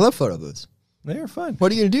 Yeah. I love photo booths. They were fun.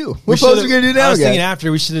 What are you going to do? We What pose are should've- you going to do now, I was guys? thinking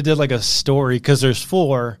after we should have did like a story because there's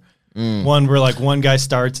 4. One where like one guy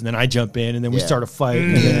starts and then I jump in and then we Yeah. start a fight.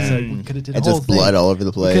 And then it's like we could have did a It's whole just blood thing. all over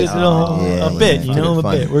the We place. could have did a bit, you know, a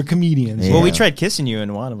Fun. bit. We're comedians. Yeah. Well, we tried kissing you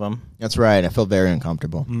in one of them. That's right. I felt very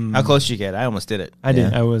uncomfortable. How close did you get? I almost did it. I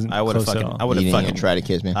didn't. Yeah. I wasn't. I would have close at fucking. all. I would have You didn't fucking. even try to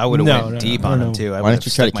kiss me. I would have No, went no, deep no, on no. him too. I Why don't would've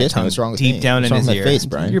you try to stuck my kiss me? tongue What's wrong with deep me? down What's in wrong his with my ear? face,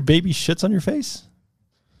 Brian? Your baby shits on your face?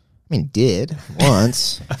 I mean, did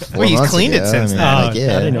once. Well, he's cleaned it since then. Like, I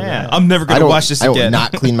yeah. didn't know Yeah, that. I'm never I gonna don't watch this I will again.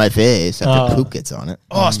 not clean my face after Oh. poop gets on it.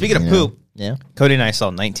 Oh, speaking of You know? poop, Yeah. Cody and I saw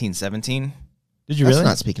 1917. Did you That's really?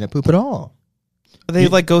 not speaking of poop at all. They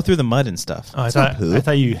like go through the mud and stuff. Oh, I not poop.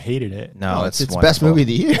 thought you hated it. No, it's wonderful. best movie of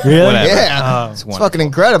the year. Really? Whatever. Yeah. Oh. It's It's fucking wonderful.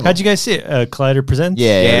 incredible. How'd you guys see it? Collider Presents?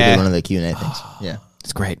 Yeah, we Yeah. did one of the Q&A things. Yeah.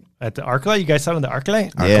 It's great. At the ArcLight? You guys saw it on the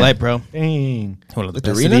ArcLight? Arc Yeah. Light, bro. Dang. One of the With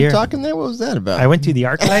best of the Darina year. talking there? What was that about? I went to the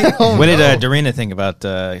ArcLight. What did Darina think about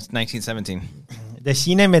 1917? The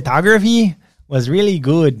cinematography was really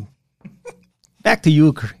good. Back to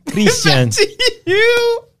you, Christian.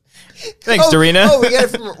 you. Thanks, Darina. Oh, we got it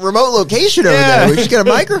from a remote location over Yeah. there. We just got a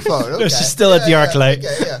microphone. Okay. She's still at the ArcLight.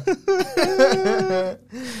 Okay, yeah.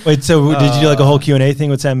 Wait, so did you do like a whole Q&A thing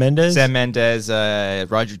with Sam Mendes? Sam Mendes,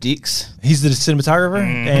 Roger Deeks, He's the cinematographer?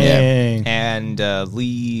 Dang. and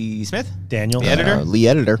Lee Smith, Daniel. the editor. Lee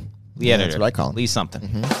Editor. Lee Yeah, editor. That's what I call him. Lee something.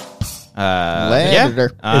 Lee Yeah.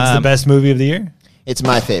 Editor. It's the best movie of the year? It's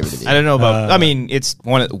my favorite of the I year. don't know about. I mean, it's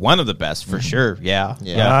one of the best for sure. Yeah,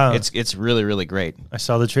 Yeah. Wow. It's really really great. I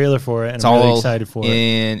saw the trailer for it, and It's I'm all really excited for it.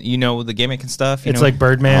 And you know the gimmick and stuff. You It's know? like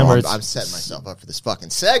Birdman, where I'm, it's I'm setting myself up for this fucking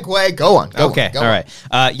segue. Go on. Go Okay, on, go all on.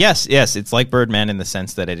 right. Yes, it's like Birdman in the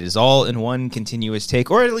sense that it is all in one continuous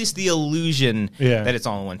take, or at least the illusion Yeah. that it's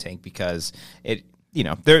all in one take, because it,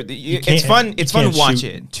 it's can't- fun. It's you fun can't to watch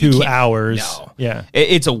shoot it. 2 You can't- hours. No, Yeah.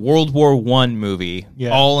 It's a World War I movie,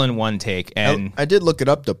 Yeah. all in one take, and I did look it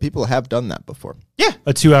up, though. People have done that before. yeah,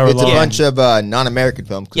 A 2 hour It's long. a bunch of non-American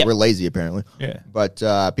films because Yeah. we're lazy, apparently. Yeah. But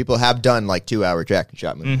people have done like 2-hour Jack and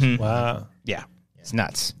Shot movies. Mm-hmm. Wow. yeah, it's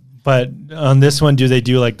nuts. But on this one, do they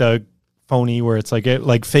do like the phony where it's like it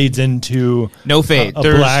like fades into No fade. a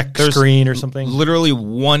black screen or something? Literally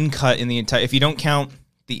one cut in the entire. If you don't count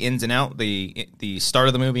the ins and out, the start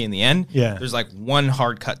of the movie and the end, Yeah. there's like one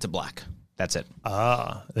hard cut to black. That's it.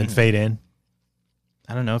 Then fade in.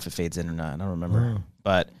 I don't know if it fades in or not. I don't remember,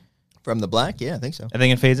 but From the black? Yeah, I think so. I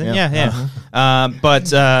think it fades in. Yeah. Yeah.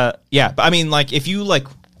 But I mean, like if you like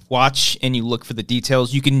watch and you look for the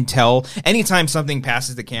details, you can tell anytime something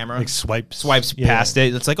passes the camera, Like swipes swipes past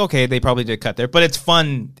it. It's like, okay, they probably did a cut there, but it's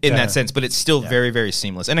fun in Yeah. that sense. But it's still very, very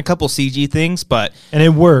seamless, and a couple CG things, but And it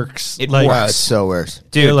works. It like, works. Wow, it's so worse.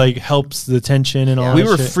 dude, It like helps the tension and all we that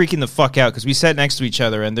were shit. freaking the fuck out because we sat next to each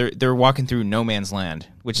other, and they're walking through no man's land,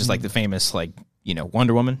 which is like the famous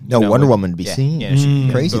Wonder Woman. No You know, Wonder like- Woman to be yeah, seen. Yeah, she-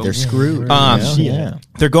 Crazy. boom. They're screwed. Yeah.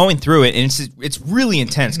 They're going through it, and it's really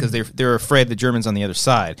intense because they're afraid the Germans on the other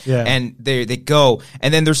side. Yeah. And they go,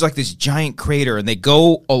 and then there's like this giant crater, and they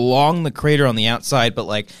go along the crater on the outside, but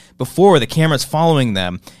like before the camera's following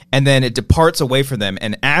them, and then it departs away from them,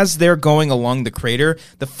 and as they're going along the crater,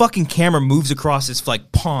 the fucking camera moves across this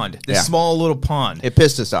like pond, this Yeah. small little pond. It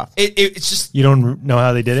pissed us off. It's just You don't know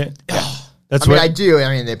how they did it? That's I mean, what I do. I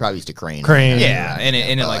mean, they probably used to crane. yeah, and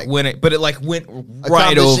it but, like like, went it, but it like went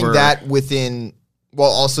right Accomplishing over that within, while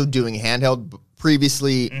also doing handheld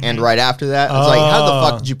previously and right after that. It's like, how the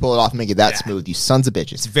fuck did you pull it off and make it that smooth? You sons of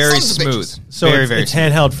bitches. It's very Sons of smooth. bitches. So very, it's, very it's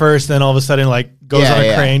smooth. handheld first, then all of a sudden like goes Yeah, on a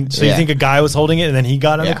yeah. crane. So you Yeah. think a guy was holding it and then he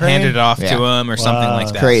got on Yeah. the crane? Handed it off Yeah. to him or something Wow.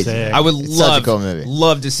 like that. Crazy. Sick. I would It's such a love cool movie.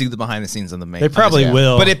 love to see the behind the scenes on the make. They probably Yeah.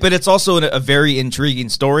 will. but it's also a very intriguing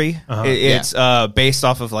story. Uh-huh. It's based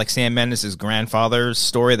off of like Sam Mendes' grandfather's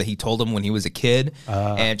story that he told him when he was a kid,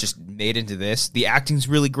 and just made into this. The acting's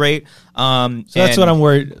really great. So that's what I'm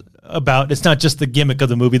worried about. It's not just the gimmick of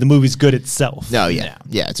the movie. The movie's good itself. No, yeah.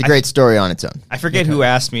 Yeah, it's a great story on its own. I forget who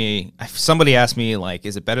asked me. Somebody asked me, like,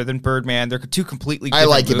 is it better than Birdman? They're two completely I different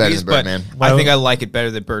like it better movies, than Birdman. but I think I like it better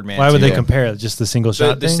than Birdman. Why would too. they compare it? Just the single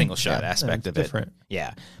shot the thing? single shot aspect of it. different.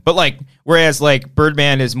 Yeah. But like whereas like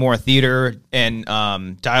Birdman is more theater and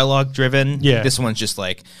dialogue driven, Yeah. this one's just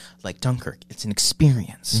like Dunkirk. It's an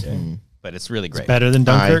experience. But it's really great. Better than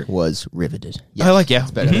Dunkirk? I was riveted. Yes, I like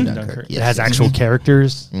It's better than Mhm. Dunkirk. It has actual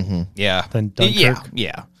characters. Yeah. Than Dunkirk?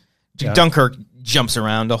 Yeah. Yeah. Dunkirk jumps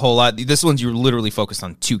around a whole lot. This one's you're literally focused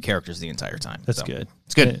on two characters the entire time. That's So, good.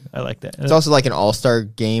 It's good. I like that. It's also like an all-star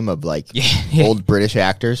game of like Yeah. old British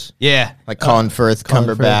actors. Yeah. Like Colin Firth, Colin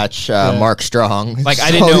Cumberbatch, Firth. Yeah. Mark Strong. Like,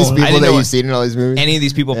 I Just didn't all know- these I people didn't that know you've seen in all these movies. Any of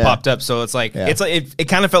these people Yeah. popped up, so it's like Yeah. it's like it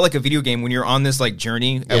kind of felt like a video game when you're on this like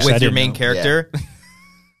journey I with your didn't main know. character.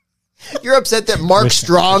 You're upset that Mark Wish-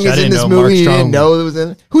 Strong wish I is in didn't this know movie. Mark You Strong. didn't know it was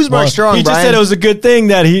in. Who's Mark Strong? He just Brian? said it was a good thing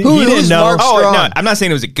that he Who's didn't know. Mark Oh Strong. no, I'm not saying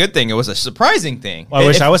it was a good thing. It was a surprising thing. I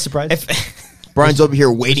wish If- I was surprised. If, Brian's over here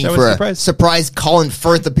waiting I was for a surprised. surprise Colin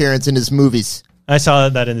Firth appearance in his movies. I saw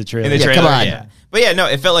that in the trailer. in the Yeah, trailer, come on. yeah. But yeah, no,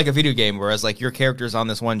 it felt like a video game. Whereas like your character's on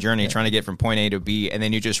this one journey trying to get from point A to B, and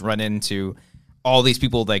then you just run into all these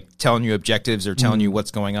people like telling you objectives or telling you what's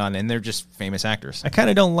going on, and they're just famous actors. I kind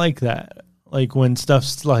of don't like that. Like when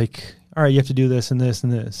stuff's like, all right, you have to do this and this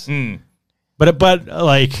and this. Mm. But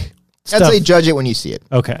like I'd say judge it when you see it.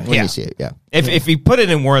 Okay. When you see it, yeah. If you put it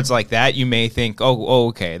in words like that, you may think, oh,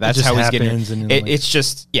 okay, that's just how he's getting happens and it. like- It's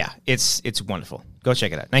just, it's wonderful. Go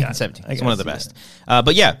check it out. 1917. I It's one of the gotta best.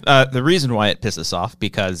 But yeah, the reason why it pissed us off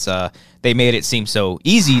because they made it seem so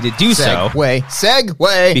easy to do so.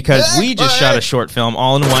 Segue. Because we just shot a short film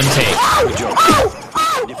all in one take.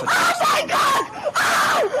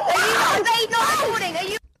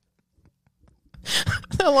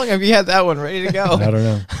 How long have you had that one ready to go? I don't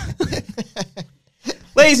know.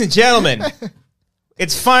 Ladies and gentlemen,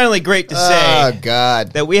 it's finally great to say Oh,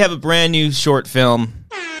 God. that we have a brand new short film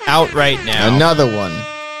out right now. Another one.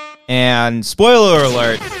 And spoiler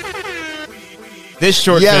alert, this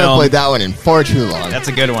short You haven't film, played that one in far too long. that's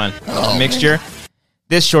a good one. Mixture.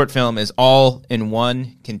 This short film is all in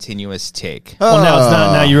one continuous take. Well, now it's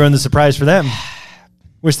not. Now you ruined the surprise for them.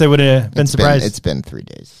 Wish they would have been surprised. It's been 3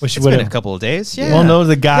 days. Wish It's you would been a have. couple of days. Yeah. Well, no,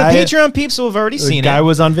 the guy. The Patreon peeps will have already The seen guy it.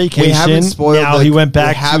 was on vacation. We haven't spoiled now he went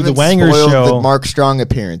back to the Wanger show. the Mark Strong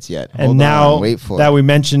appearance yet. and Hold now on, wait for that it. we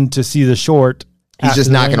mentioned to see the short, He's after just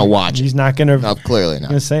the not going to Wanger, watch it. He's not going to No, clearly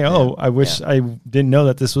not. say, "Oh, I wish I didn't know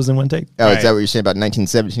that this was in one take." Oh, Right. is that what you're saying about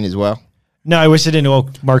 1917 as well? No, I wish I didn't know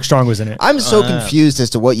Mark Strong was in it. I'm so confused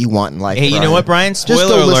as to what you want in life. Hey, you know what, Brian? Just Spoiler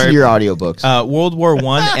go listen alert. to your audiobooks. World War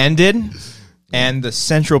I ended, and the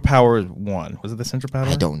Central Powers won. Was it the Central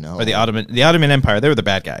Powers? I don't know. Or the Ottoman Empire. They were the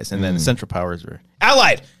bad guys, and then the Central Powers were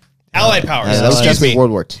Allied powers. Yeah, that was Excuse definitely me.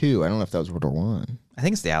 World War II. I don't know if that was World War One. I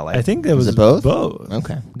think it's the Allied. I think that was it both? Both.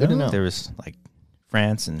 Okay, good to know. there was like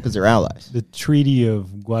France and Because they're allies. The Treaty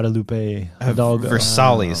of Guadalupe Hidalgo.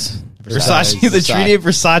 Versailles. Versailles. Versace, the Treaty of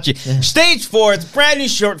Versace. Stage 4, it's a brand new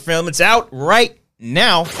short film. It's out right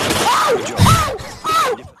now.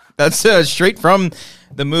 That's straight from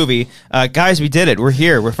the movie. Guys, we did it. We're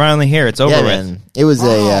here. We're finally here. It's over Yeah, with. man. It was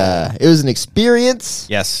it was an experience.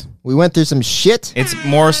 Yes. We went through some shit. It's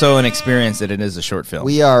more so an experience than it is a short film.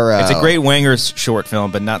 We are. It's a great Wanger's short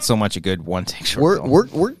film, but not so much a good one-take short film.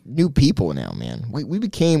 We're new people now, man. We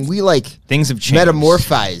like Things have changed.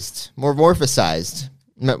 morphosized,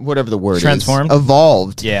 whatever the word Transformed? is,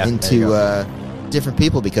 evolved Yeah. into different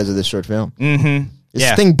people because of this short film. Mm-hmm.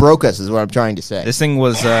 This thing broke us, is what I'm trying to say. This thing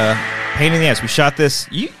was pain in the ass. We shot this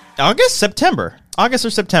August or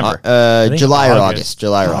September. think July or August.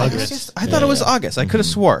 August. I thought it was August. I could have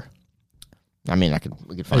swore. I mean,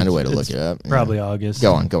 we could find a way to look it up. Probably August.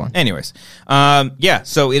 Go on. Anyways,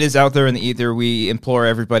 so it is out there in the ether. We implore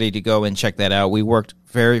everybody to go and check that out. We worked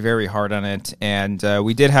very, very hard on it, and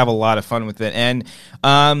we did have a lot of fun with it. And,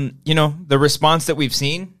 the response that we've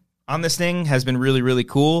seen on this thing has been really, really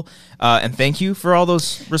cool. And thank you for all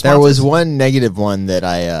those responses. There was one negative one that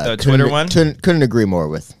I The Twitter one? couldn't agree more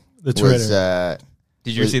with. The Twitter. Was,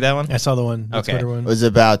 Did you see that one? I saw the one. The Okay. Twitter one. was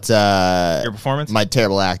about Your performance? my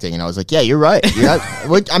terrible acting, and I was like, "Yeah, you're right."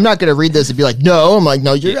 I'm not going to read this and be like, "No." I'm like,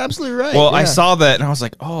 "No, you're absolutely right." Well, I Yeah. saw that, and I was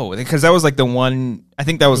like, oh, because that was like the one, I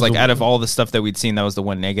think that was like out of all the stuff that we'd seen, that was the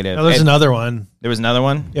one negative. Oh, there's And another one. there was another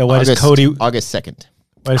one? Yeah, why does August, Cody? August 2nd.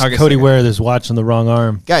 Why does August Cody 2nd. wear this watch on the wrong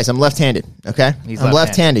arm? Guys, I'm left-handed. Okay, He's I'm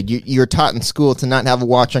left-handed. left-handed. You're taught in school to not have a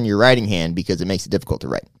watch on your writing hand because it makes it difficult to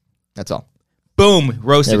write. That's all. Boom, There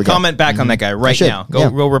roasted. we go. Comment back on that guy right should. now. Go Yeah.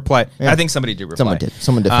 reply. Yeah. I think somebody did reply. Someone did.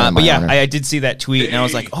 Someone defended But my yeah, honor. I did see that tweet, and I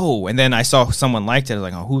was like, oh, and then I saw someone liked it. I was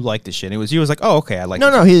like, oh, who liked this shit? And it was you. I was like, oh, okay, I like it.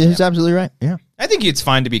 No, he's absolutely right. Yeah. I think it's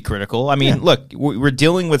fine to be critical. I mean, look, we're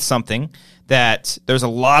dealing with something that there's a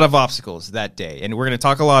lot of obstacles that day, and we're going to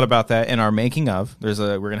talk a lot about that in our making of. We're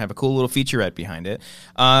going to have a cool little featurette behind it,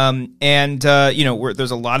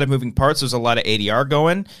 there's a lot of moving parts. There's a lot of ADR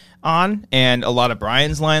going on, and a lot of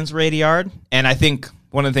Brian's lines were ADR'd. And I think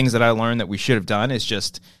one of the things that I learned that we should have done is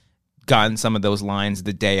just gotten some of those lines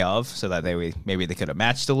the day of, so that maybe they could have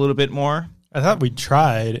matched a little bit more. I thought we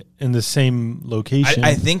tried in the same location.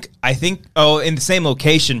 I think. Oh, in the same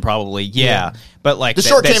location, probably. Yeah, but like The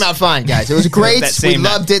short came out fine, guys. It was great. That We same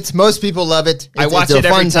loved it. Most people love it. I It's watch a it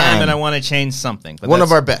every fun time, and I want to change something. But One of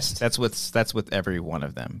that's- our best. That's with every one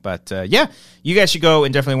of them. But you guys should go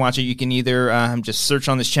and definitely watch it. You can either just search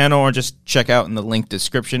on this channel or just check out in the link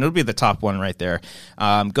description. It'll be the top one right there.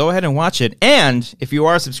 Go ahead and watch it. And if you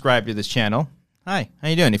are subscribed to this channel, hi, how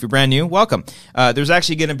you doing? If you're brand new, welcome. There's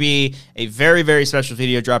actually going to be a very, very special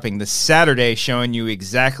video dropping this Saturday showing you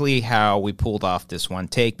exactly how we pulled off this one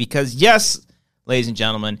take. Because yes, ladies and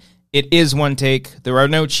gentlemen, it is one take. There are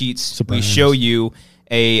no cheats. Surprise. We show you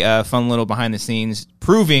a fun little behind the scenes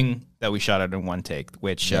proving that we shot it in one take,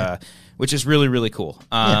 which is really, really cool.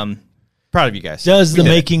 Proud of you guys. Does We the did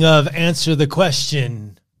it. making of answer the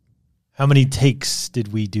question? How many takes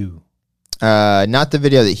did we do? Not the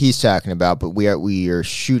video that he's talking about, but we are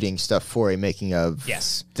shooting stuff for a making of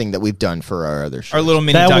thing that we've done for our other shows. Our little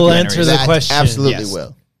mini That will documentaries. answer the question. Absolutely Yes.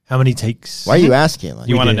 will. How many takes? Why are you asking? Like,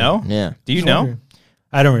 You want to did. know? Yeah. Do you know?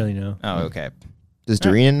 I don't really know. Oh, okay. Does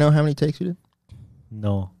Doreen know how many takes we did?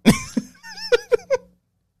 No.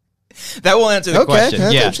 That will answer the Okay, question.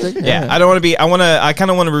 that's Yeah. interesting. Yeah. Yeah. I don't want to be. I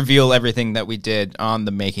kind of want to reveal everything that we did on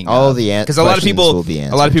the making. All the because a lot of questions people, will be a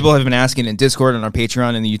lot answered. of people have been asking in Discord and our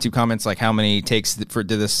Patreon and the YouTube comments, like how many takes did it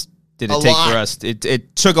take lot. for us?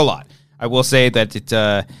 It took a lot. I will say that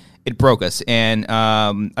it broke us, and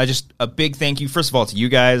a big thank you first of all to you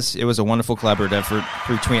guys. It was a wonderful collaborative effort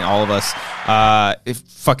between all of us.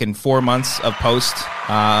 Fucking 4 months of post.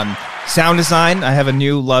 Sound design. I have a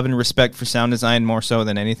new love and respect for sound design more so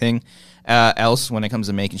than anything else when it comes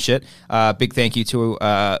to making shit. Big thank you to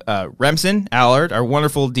Remsen Allard, our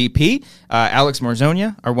wonderful DP, Alex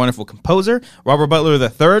Marzonia, our wonderful composer, Robert Butler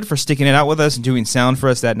III for sticking it out with us and doing sound for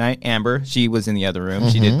us that night. Amber, she was in the other room.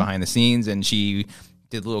 She did behind the scenes and she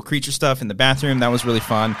did little creature stuff in the bathroom. That was really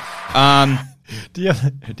fun. Do you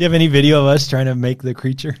have any video of us trying to make the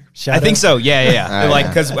creature? I think so. Yeah. Like yeah.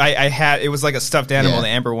 because I had it was like a stuffed animal Yeah. that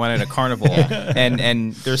Amber won at a carnival,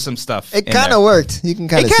 and there's some stuff. It in kind there. of worked. You can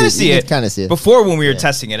kind of see it. Kind of see it. Before when we were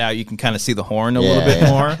testing it out, you can kind of see the horn a little bit Yeah.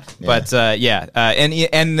 more. But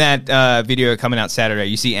and that video coming out Saturday,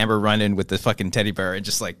 you see Amber running with the fucking teddy bear and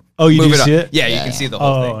just like you move do up. see it? Yeah, you can see the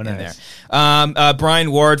whole thing in nice. there.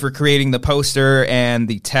 Brian Ward for creating the poster and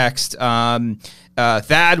the text.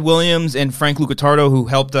 Thad Williams and Frank Lucatardo, who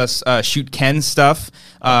helped us shoot Ken's stuff.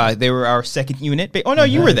 They were our second unit. Oh no,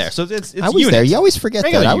 you were there. So it's I was unit. there. You always forget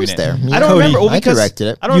Regular that. I was unit. there. Me I and don't Cody, remember. Well, I because directed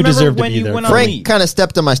it. I don't You remember deserve to when be you there. went on Frank leave. kind of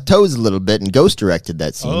stepped on my toes a little bit and ghost directed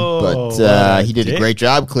that scene, Oh, but he did a dick. great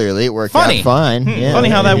job. Clearly, it worked Funny. out fine. Yeah. Funny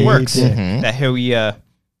how that He works. did. That how he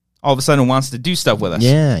all of a sudden wants to do stuff with us.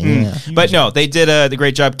 Yeah, yeah. But no, they did the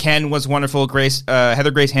great job. Ken was wonderful.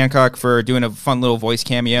 Heather Grace Hancock for doing a fun little voice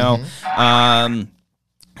cameo.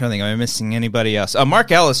 I don't think I'm missing anybody else.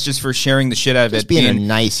 Mark Ellis just for sharing the shit out of Just it. being a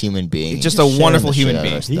nice human being. just Just a wonderful sharing human the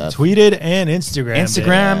being. shit out of He stuff. tweeted and Instagrammed.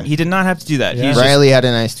 Instagram, he did not have to do that. Yeah. He's just Riley had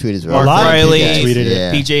a nice tweet as well. A lot of Riley, people tweeted it.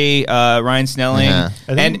 Yeah. PJ, Ryan Snelling, Uh-huh.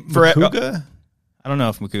 I think and for Makuga? I don't know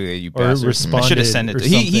if Makuga you Or bastards. I responded should have sent it. or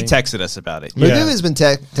He something. texted us about it. Yeah. Magoo has been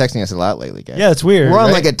texting us a lot lately, guys. Yeah, it's weird. We're on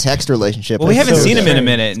right? like a text relationship. Well, we That's haven't so seen him in a strange.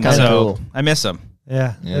 minute, and kinda so cool. I miss him.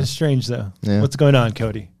 Yeah, Yeah. that's strange though. Yeah. What's going on,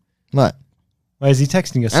 Cody? What? Why is he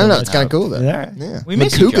texting us? I don't know. so It's much? kind of cool though. Yeah. Yeah. We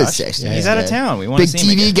miss you, Makuga's Josh. texting He's us, out of guys. town. We want to Big see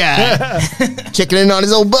him TV again. guy. Checking in on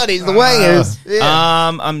his old buddies, the Wangers. Yeah.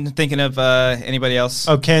 I'm thinking of anybody else.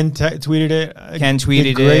 Oh, Ken tweeted it. Ken tweeted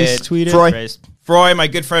Did Grace it. tweeted Froy. Grace. Froy, my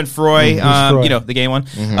good friend Froy, Froy? you know, the gay one.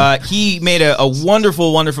 He made a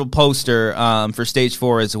wonderful, wonderful poster for Stage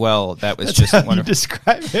 4 as well. That was just You wonderful.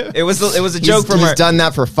 describe him. It was a joke from he's our. done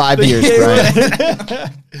that for 5 years,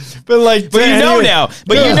 Brian. But like, But to you know anyone- now.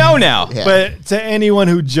 But you know now. Yeah. But to anyone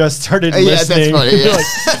who just started Yeah, that's listening, funny. Yeah.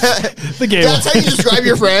 like, the gay That's how one. you describe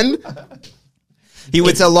your friend. He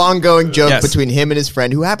would. It's a long-going joke Yes. between him and his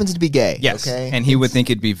friend, who happens to be gay. Yes, okay? and he would think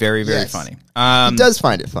it'd be very, very Yes. funny. He does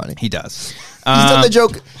find it funny. He does. He's done the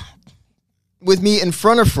joke with me in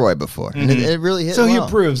front of Froy before, and it really hit. So he well.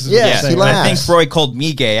 approves, is what Yeah, you're he saying. laughs. I think Freud called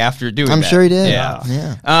me gay after doing I'm that. sure he did. Yeah.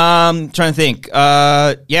 Yeah. Trying to think.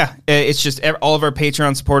 It's just all of our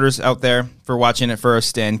Patreon supporters out there for watching it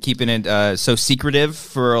first and keeping it so secretive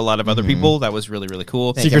for a lot of other people. That was really, really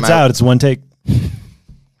cool. Thank Secret's him out. out. It's one take.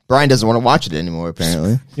 Brian doesn't want to watch it anymore,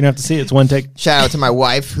 apparently. You don't have to see it. It's one take. Shout out to my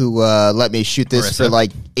wife who let me shoot this Marissa. for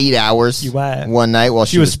like 8 hours Your wife. one night while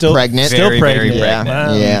she was still pregnant. Still Very, pregnant. very yeah, pregnant.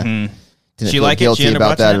 Wow. yeah. Mhm. Didn't She feel like it? She guilty ended up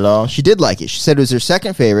about that watching at all. She did like it. She said it was her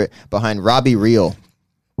second favorite behind Robbie Reel.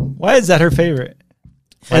 Why is that her favorite?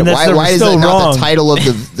 Why is still that not wrong. the title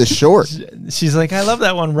of the short? She's like, I love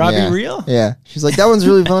that one. Robbie yeah. Reel? Yeah. She's like, that one's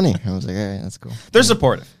really funny. I was like, all right, that's cool. They're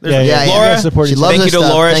supportive. Yeah, yeah. Laura, Yeah, support she each loves other. thank you her to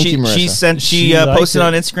stuff. Laura. Thank She you, Marissa. she liked posted it.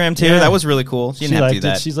 on Instagram too. Yeah. That was really cool. She didn't have to do liked it.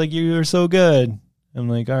 that. She's like, you were so good. I'm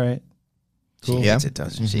like, all right. She Yeah. hates it,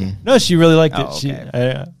 doesn't she? No, she really liked it. Oh, She, okay. I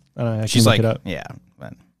don't know. I can She's look like, it up. yeah.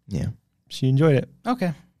 But, Yeah. She enjoyed it.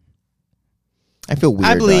 okay. I feel weird.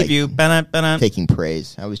 I believe like, you. Ba-na-ba-na. taking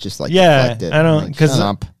praise. I was just like, Yeah, deflected. I don't- Like, 'cause- shut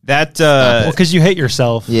up. That Well, because you hate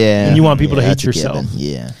yourself. Yeah. And you want people Yeah, to hate that's a yourself. given.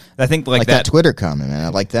 Yeah. I think Like that that. Twitter comment, man. I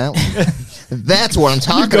like that one. That's what I'm You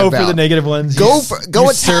talking go about. for the negative ones. Go You go you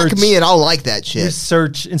attack search- me and I'll like that You shit.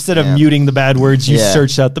 search, instead of Yeah. muting the bad words, you Yeah.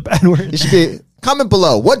 search out the bad It words. should be Comment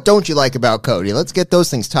below. What don't you like about Cody? Let's get those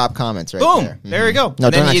things top comments right Boom. there. There you go. No, And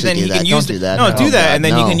don't then, actually then do he that. can Don't use do it- that. No, No, do that, God, and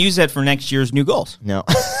then you no. can use that for next year's new goals. No.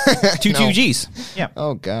 Two No. Gs. Yeah.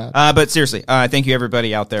 Oh, God. But seriously, thank you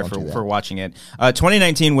everybody out there do that. for watching it.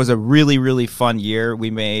 2019 was a really, really fun year. We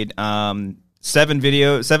made 7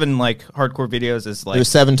 like hardcore videos. Is like There's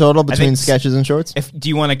 7 total between think sketches and shorts? do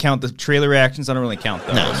you want to count the trailer reactions? I don't really count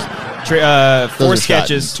those. No. 4 are shot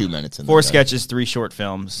sketches, in 2 minutes in 4 the day. sketches, 3 short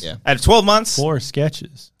films. Yeah. Out of 12 months. 4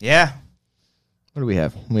 sketches. Yeah. What do we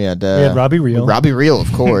have? We had Robbie Reel. Robbie Reel,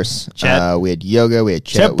 of course. Chet. We had Yoga. We had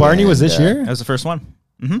Chet Barney was this year? That was the first one.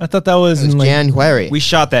 I thought that was It was in like January. We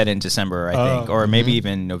shot that in December, I think, or Mm-hmm. maybe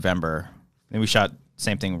even November. And we shot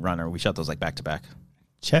same thing, Runner. We shot those like back to back.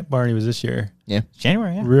 Chet Barney was this year. yeah.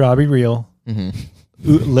 January, yeah. Robbie Reel.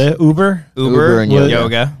 Uber. Uber and and yoga.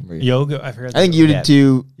 yoga. Yoga. I forgot. I think you Yeah. did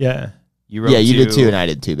 2. Yeah. You wrote Yeah, you did 2, 2, and I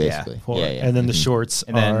did 2, basically. 4. Yeah, yeah. And then the shorts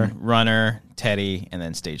and are. then Runner, Teddy, and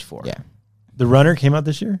then Stage 4. Yeah. The Runner came out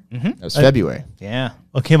this year? That was February. Yeah.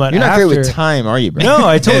 Well, came out You're not after. great with time, are you, bro? No,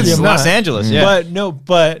 I told you It's I'm Los not. Angeles, yeah.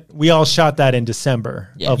 But we all shot that in December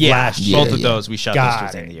of Yeah, last year. both of yeah. those we shot Got those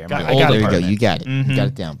towards the end of the year. it. Got My it. old I got There you go. apartment. You got it. You got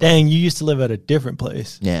it down. bro. Dang, you used to live at a different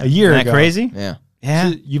place. Yeah. A year Isn't ago. that crazy? Yeah. Yeah.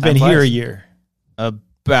 So you've been Time here a flies. year.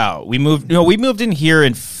 About. We moved in here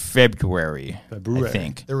in February. February. I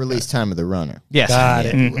think. The release time of the Runner. Yes. Got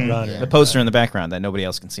it. Mhm. Runner. The poster in the background that nobody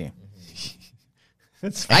else can see.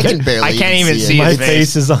 I can barely. I can't even see it. My his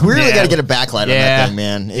face is on. We really Yeah. got to get a backlight on that thing,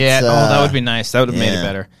 man. It's, Yeah. That would be nice. That would have made it yeah.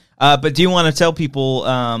 better. But do you want to tell people what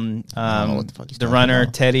the fuck he's the talking Runner,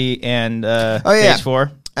 about. Teddy, and yeah. Stage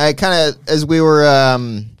 4? I kind of, as we were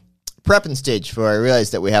prepping Stage 4, I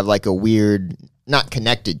realized that we have like a weird, not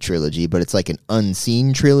connected trilogy, but it's like an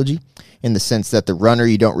unseen trilogy in the sense that the Runner,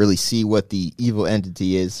 you don't really see what the evil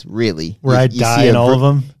entity is, really. Where I You die see in a all of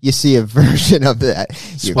them? You see a version of that.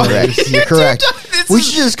 You're correct. You're correct. This We is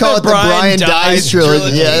should just call the it the Brian Brian Dies Dies trilogy.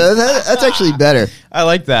 trilogy. Yeah, that's actually better. I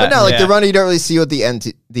like that. But no, like yeah. the Runner, you don't really see what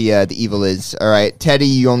the evil is. All right, Teddy,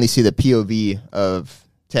 you only see the POV of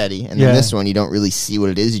Teddy, and Yeah. then this one, you don't really see what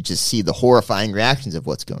it is. You just see the horrifying reactions of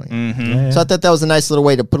what's going on. Mm-hmm. So I thought that was a nice little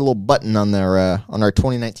way to put a little button on our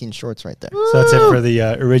 2019 shorts right there. So that's it for the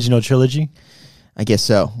original trilogy. I guess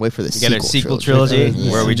so. Wait for the We got a sequel trilogy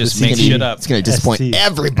Yeah. where we just It's make gonna be- shit up. It's going to disappoint ST.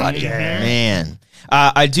 everybody, man.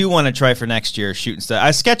 I do want to try for next year shooting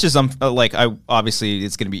stuff. Sketches, obviously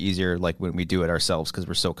it's going to be easier like when we do it ourselves because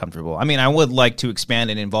we're so comfortable. I mean, I would like to expand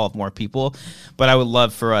and involve more people, but I would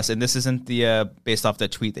love for us. And this isn't the based off the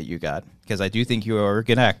tweet that you got because I do think you are a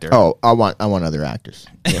good actor. Oh, I want other actors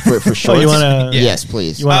yeah, for sure. you wanna- Yes,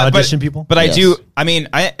 please. You want to but- audition people? But I Yes. do. I mean,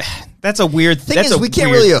 that's a weird thing that's is, a we can't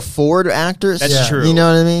weird- really afford actors. That's Yeah. true. You know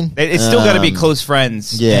what I mean? It's still got to be close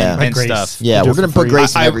friends. yeah. and Like Grace. stuff. Yeah, Do we're it for gonna put free.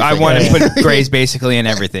 Grace in I everything. want to Yeah. put Grace basically in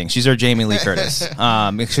everything. She's our Jamie Lee Curtis,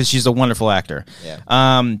 because she's a wonderful actor.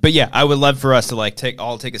 Yeah. But yeah, I would love for us to like take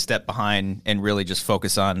a step behind and really just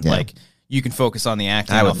focus on Yeah. like you can focus on the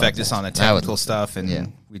acting, I I'll would love focus that. on the I would technical love stuff, and Yeah.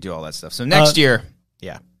 we do all that stuff. So next year,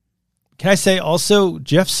 yeah, Can I say also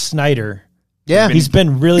Jeff Snyder? Yeah. He's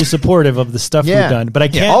been really supportive of the stuff Yeah. we've done, but I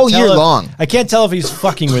can't all tell year if- long. I can't tell if he's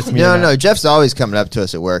fucking with me. No, or not. no. Jeff's always coming up to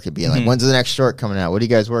us at work and being like, "When's the next short coming out? What are you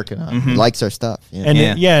guys working on?" He likes our stuff. Yeah.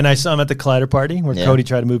 And Yeah. and I saw him at the Collider party where Yeah. Cody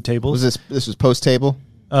tried to move tables. was this was post table?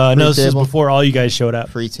 No, this was table? before all you guys showed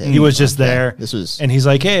up. Pre-table. He was just Okay. there. This was- and he's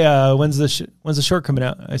like, "Hey, when's the short coming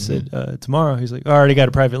out?" I said, "Tomorrow." He's like, "I already got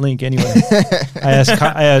a private link anyway." I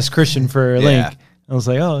asked Christian for a link. I was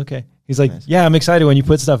like, "Oh, okay." He's like, "Yeah, I'm excited when you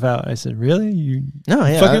put stuff out." I said, "Really? You No,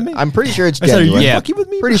 yeah. fucking with me?" I'm pretty sure it's I said, "Are you genuine. Yeah. fucking with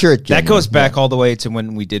me?" Pretty sure it's that genuine. goes back all the way to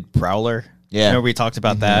when we did Prowler. Yeah. Remember we talked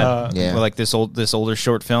about that. Yeah. With, like this older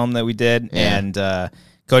short film that we did, Yeah. and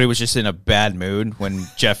Cody was just in a bad mood when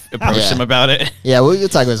Jeff approached Yeah. him about it. Yeah, we'll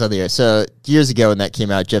talk about this other year. So years ago when that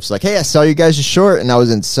came out, Jeff's like, "Hey, I saw you guys are short," and I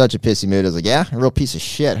was in such a pissy mood. I was like, "Yeah, a real piece of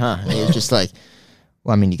shit, huh?" And he was just like,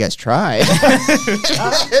 "Well, I mean, you guys tried."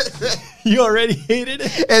 You already hated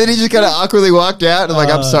it. And then he just kind of awkwardly walked out. And I'm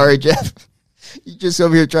like, "I'm sorry, Jeff. You just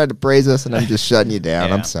over here trying to praise us, and I'm just shutting you down.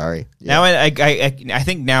 Yeah. I'm sorry." Yeah. Now I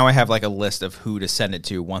think now I have like a list of who to send it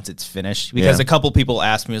to once it's finished because Yeah. a couple people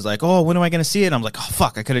asked me was like, "Oh, when am I going to see it?" And I'm like, "Oh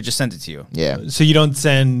fuck, I could have just sent it to you." Yeah. So you don't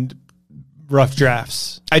send rough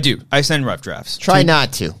drafts I do. I send rough drafts. Try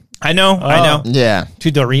not to. I know. I know. Yeah.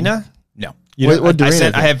 to Dorina? No. You What, don't- what I Dorina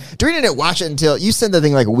sent- I think? have- Dorina didn't watch it until you sent the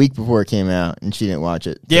thing like a week before it came out, and she didn't watch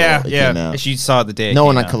it. till Yeah, it came yeah. out. She saw it the day. it No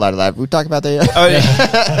one came on out. Collider Live. We talked about that yet? Oh,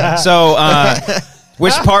 yeah. So,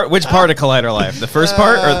 which part of Collider Life? The first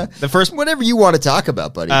part or the first? Whatever you want to talk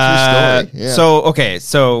about, buddy. It's your story. Yeah.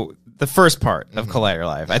 So the first part of Collider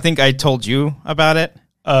Live. I think I told you about it.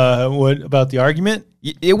 What about the argument?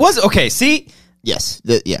 It was okay. See, Yes.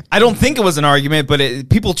 Yeah. I don't think it was an argument, but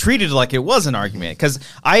people treated it like it was an argument. Because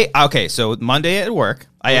so Monday at work,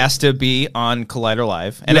 I asked to be on Collider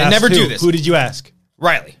Live, and I never do this. Who did you ask?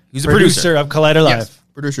 Riley, who's a producer of Collider Live. Yes.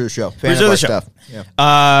 Producer of the show. Fan Producer of the show. Stuff.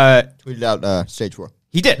 Yeah. Tweeted out stage 4.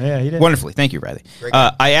 He did. Yeah, he did. Wonderfully. Thank you, Riley.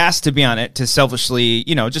 I asked to be on it to selfishly,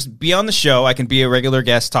 just be on the show. I can be a regular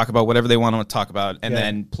guest, talk about whatever they want to talk about, and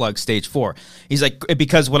then plug stage 4. He's like,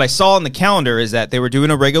 because what I saw on the calendar is that they were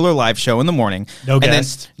doing a regular live show in the morning. No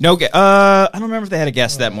guest. I don't remember if they had a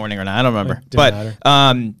guest that morning or not. I don't remember.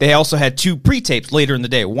 But they also had 2 pre-tapes later in the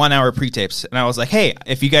day, 1-hour pre-tapes. And I was like, hey,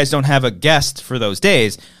 if you guys don't have a guest for those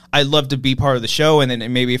days, I'd love to be part of the show. And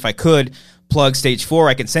then maybe if I could plug stage 4,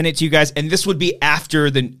 I can send it to you guys, and this would be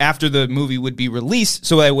after the movie would be released,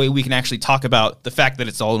 so that way we can actually talk about the fact that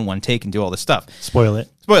it's all in one take and do all this stuff. Spoil it.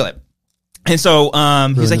 And so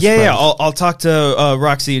he's like, I'll talk to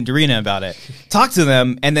Roxy and Dorina about it. Talk to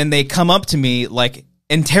them, and then they come up to me like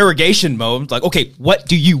interrogation mode, like, okay, what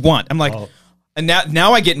do you want? I'm like, and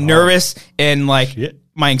now I get nervous and like. Shit.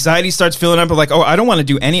 My anxiety starts filling up. I'm like, I don't want to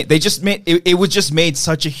do any. They just made it was just made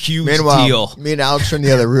such a huge deal. Me and Alex are in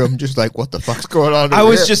the other room, just like, what the fuck's going on? I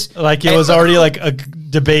was just like, it was already like a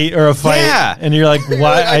debate or a fight, and you're like,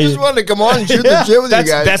 why? I just wanted to come on and shoot the shit with you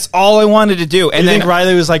guys. That's all I wanted to do. And then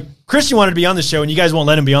Riley was like, Christian wanted to be on the show, and you guys won't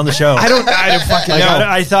let him be on the show. I don't fucking know.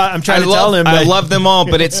 I thought I'm trying to tell him. I love them all,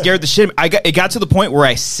 but it scared the shit. It got to the point where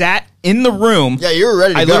I sat in the room. Yeah, you were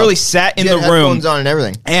ready to go. I literally sat in the room, headphones on and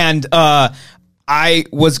everything, and I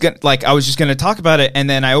was just gonna talk about it, and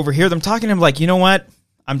then I overhear them talking. I'm like, you know what?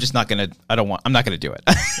 I'm just not gonna. I'm not gonna do it.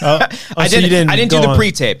 I didn't do the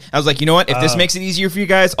pre-tape. I was like, you know what? If this makes it easier for you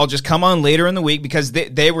guys, I'll just come on later in the week, because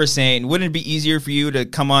they were saying, wouldn't it be easier for you to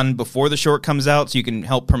come on before the short comes out so you can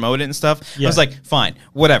help promote it and stuff? Yeah. I was like, fine,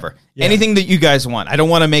 whatever. Yeah. Anything that you guys want. I don't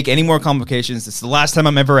want to make any more complications. It's the last time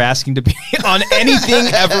I'm ever asking to be on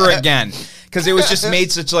anything ever again. Because it was just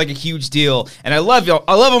made such like a huge deal, and I love y'all.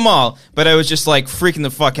 I love them all, but I was just like freaking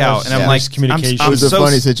the fuck out, and I'm like, communication. It was a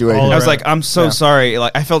funny situation. I was like, I'm so sorry.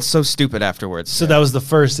 Like, I felt so stupid afterwards. So that was the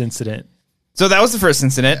first incident.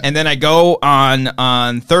 And then I go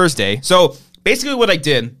on Thursday. So basically, what I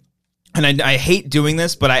did. And I hate doing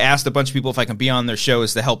this, but I asked a bunch of people if I can be on their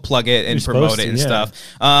shows to help plug it and promote it and stuff.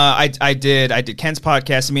 I did Ken's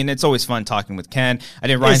podcast. I mean, it's always fun talking with Ken. I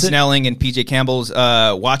did Ryan Snelling and PJ Campbell's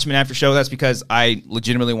Watchmen after show. That's because I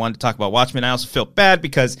legitimately wanted to talk about Watchmen. I also felt bad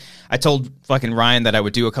because I told fucking Ryan that I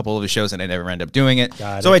would do a couple of his shows and I never ended up doing it.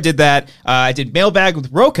 So I did that. I did Mailbag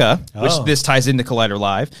with Roca, which this ties into Collider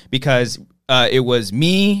Live, because it was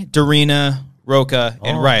me, Dorina, Roca,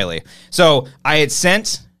 and Riley. So I had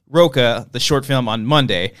sent Roca the short film on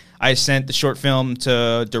Monday. I sent the short film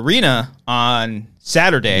to Dorina on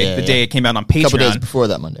Saturday, the day it came out on Patreon. A couple days before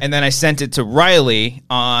that Monday. And then I sent it to Riley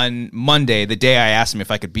on Monday, the day I asked him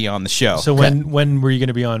if I could be on the show. So when were you going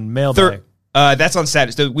to be on Mailbag? That's on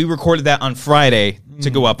Saturday. So we recorded that on Friday to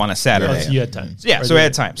go up on a Saturday. So you had time. So we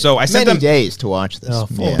had time. So I sent many days to watch this.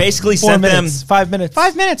 Basically sent them 5 minutes.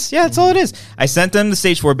 5 minutes. Yeah, that's all it is. I sent them the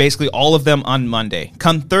stage 4, basically all of them on Monday.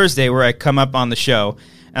 Come Thursday, where I come up on the show,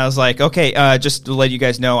 I was like, okay, just to let you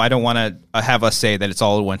guys know, I don't want to have us say that it's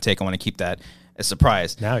all in one take. I want to keep that a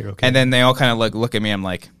surprise. Now you're okay. And then they all kind of look at me. I'm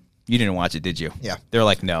like, you didn't watch it, did you? Yeah. They're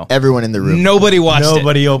like, no. Everyone in the room. Nobody watched it.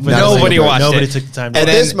 Nobody opened it. Nobody watched it. Nobody took the time to At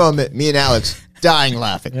this moment, me and Alex dying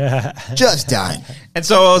laughing. Just dying. And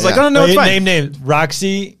so I was like, oh, no, it's fine. Name names.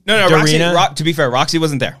 Roxy? No, Roxy, to be fair, Roxy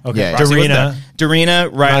wasn't there. Okay. Yeah. Dorina,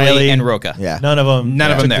 Riley, and Roca. Yeah. None of them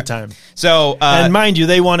took there. the time. So, and mind you,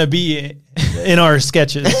 they want to be in our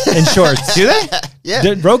sketches and shorts. Do they?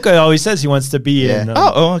 Yeah. Roca always says he wants to be in.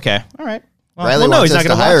 Okay. All right. Riley wants us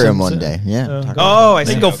to hire him one day. Yeah. I they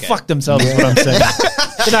see. can go fuck themselves is what I'm saying.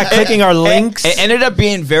 They're not clicking our links. It ended up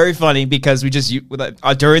being very funny because we just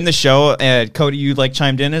during the show, Cody, you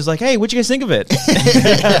chimed in and was like, "Hey, what'd you guys think of it?"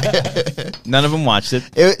 None of them watched it.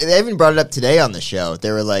 They even brought it up today on the show.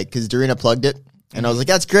 They were like, because Dorina plugged it. And I was like,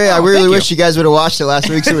 that's great. I really wish you guys would have watched it last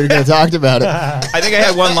week so we could have talked about it. I think I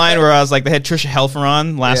had one line where I was like, they had Trisha Helfer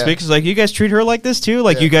on last week. It's like, you guys treat her like this too?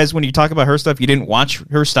 Like, you guys, when you talk about her stuff, you didn't watch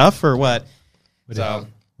her stuff or what? So,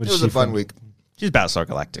 it was a fun week. She's Battlestar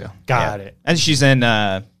Galactica. Got it. And she's in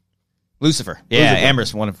Lucifer. Yeah,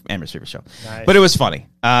 Amber's one of Amber's favorite show. Nice. But it was funny.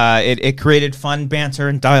 It created fun banter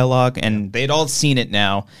and dialogue, and they'd all seen it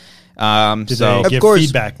now. Did they give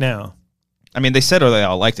feedback now? I mean, they said they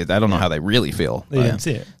all liked it. I don't know how they really feel. They didn't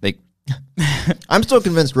see it. I'm still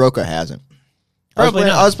convinced Roca hasn't. Probably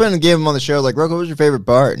not. I was planning to give him on the show, like, Roca, what was your favorite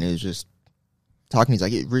part? And he was just, talking. He's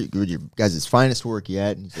like, your guys' finest work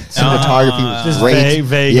yet. And he's like, cinematography was Just great.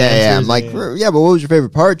 vague yeah. answers, I'm like, yeah, but what was your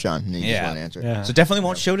favorite part, John? And he just won't answer. Yeah. So definitely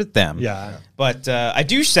won't show to them. Yeah. But I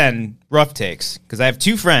do send rough takes because I have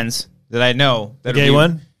two friends that I know. The gay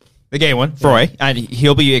one? The gay one, Froy. And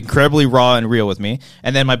he'll be incredibly raw and real with me.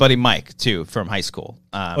 And then my buddy Mike, too, from high school.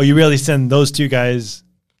 You really send those two guys?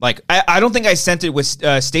 Like, I don't think I sent it with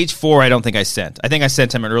Stage 4. I don't think I sent. I think I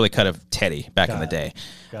sent him an early cut of Teddy back in the day.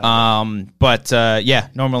 But yeah,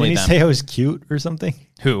 normally Did he say I was cute or something?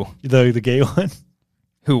 Who? The gay one?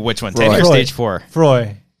 Who? Which one? Froy. Teddy or Froy. Stage 4?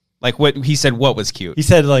 Froy. Like, what he said what was cute? He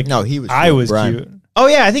said, like, No, he was I cute, was Brian. cute. Oh,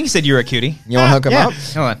 yeah, I think he said you were a cutie. You want to hook him Yeah. up?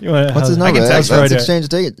 Hold on. You wanna- What's his I number? can text Let's Froy. exchange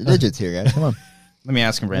digits here, guys. Come on. Let me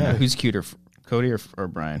ask him right now. Who's cuter, Cody or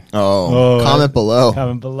Brian? Comment below.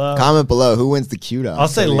 Comment below. Comment below. Who wins the cute off? I'll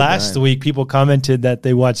say Cody or last Brian? week people commented that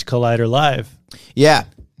they watched Collider live. Yeah,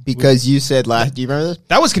 because you said last. Do you remember this?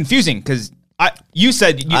 That was confusing because you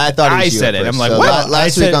said I thought it was you said at it. first. I'm like, So what? Last I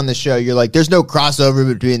week said- on the show, you're like, "There's no crossover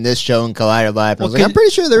between this show and Collider Live." And I was like, could- "I'm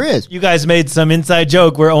pretty sure there is." You guys made some inside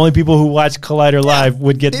joke where only people who watch Collider live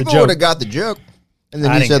would get the People would joke. have got the joke, and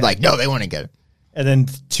then I you didn't said get like, "No, they want to get it." And then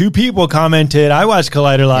two people commented, I watched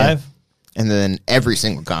Collider live. And then every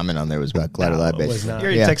single comment on there was about Collider Live. it was Basically, not. You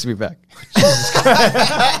already Yeah. texted me back.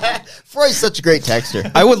 Froy's such a great texter.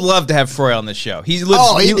 I would love to have Froy on the show. He lives.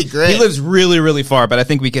 Oh, he'd be great. He lives really, really far, but I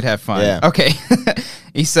think we could have fun. Yeah. Okay.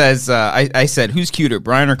 He says, I said, who's cuter,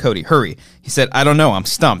 Brian or Cody? Hurry. He said, I don't know. I'm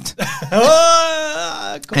stumped.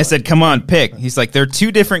 I said, come on, pick. He's like, they're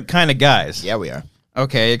two different kind of guys. Yeah, we are.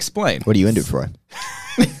 Okay, explain. What are you into, Froy?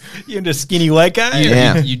 You into skinny white guy?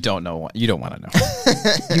 Yeah. You don't know. You don't want to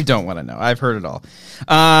know. You don't want to know. I've heard it all.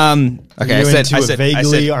 Okay, You're I said, into a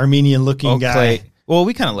vaguely Armenian looking guy. Well,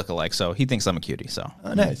 we kind of look alike, so he thinks I'm a cutie. So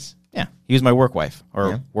Oh, nice. yeah, he was my work wife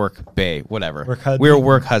or work bae, whatever. Work husband. We were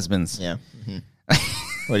work husbands. Yeah.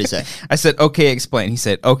 What do you say? I said, okay, explain. He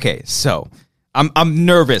said, okay, so I'm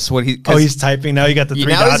nervous. What he? Oh, he's typing now. You got the three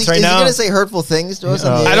Now, dots is right he now. going to say hurtful things to us?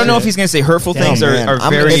 on the I don't know air? if he's going to say hurtful things Man, or I'm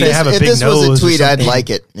very. gonna- They have a if big this nose was or a tweet, I'd something. like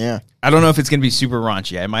it. Yeah. I don't know if it's going to be super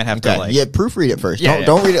raunchy. I might have to Okay. like. Yeah, proofread it first. Yeah,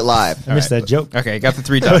 Don't yeah. read it live. I missed that joke. Okay, got the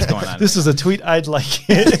 3 dots going on. This is a tweet I'd like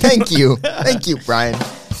it. Thank you. Thank you, Brian.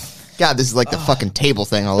 God, this is like the fucking table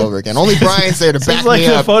thing all over again. Only Brian's there to back It's like me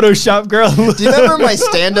the up. Photoshop girl. Do you remember my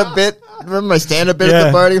stand-up bit? Remember my stand-up bit at Yeah.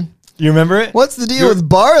 the party? You remember it? What's the deal with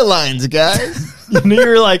bar lines, guys? And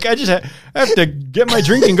you're like, I just have to get my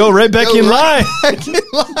drink and go right back in line.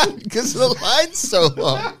 Because the line's so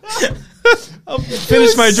long. I'll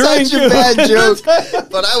finish my drink. Such a bad joke,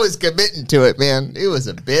 but I was committing to it, man. It was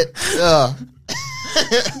a bit. Ugh.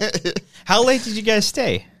 How late did you guys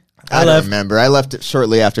stay? I don't left- remember. I left it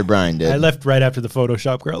shortly after Brian did. I left right after the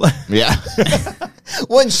Photoshop girl. Yeah.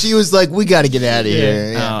 Once she was like, "We got to get out of here."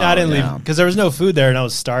 Oh, Yeah. I didn't no. leave because there was no food there and I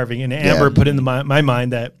was starving. And Amber put into my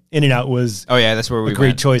mind that In-N-Out was Oh yeah, that's where we a great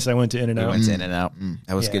went. choice. I went to We In-N-Out. went to In-N-Out.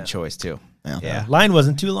 That was a Yeah. good choice too. Yeah. Line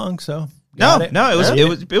wasn't too long, so No, got it. no,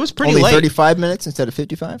 Really? it was pretty Only late. 35 minutes instead of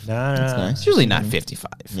 55. Nah, That's nice. It's usually not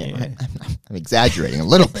 55. Yeah, I'm exaggerating a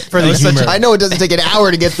little bit. For the That was such- humor. I know it doesn't take an hour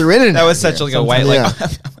to get through internet. That was such like a white Yeah.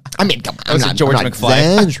 like. I mean, come on. That was a George I'm not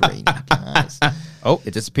McFly. exaggerating, guys. Oh,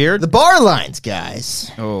 it disappeared. The bar lines,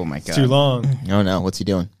 guys. Oh my god. too long. Oh no, what's he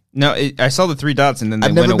doing? No, I saw the 3 dots and then they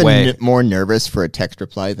I've never went been away. more nervous for a text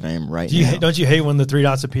reply than I am right now. Don't you hate when the 3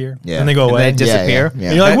 dots appear? Yeah. And they go And away. they disappear. Yeah.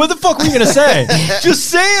 And you're like, what the fuck were you going to say? Just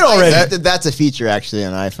say it already. That's a feature actually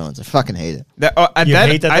on iPhones. I fucking hate it. You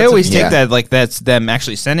hate that I that's always a- take Yeah. that like that's them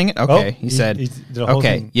actually sending it. Okay, Oh, he said. he did a whole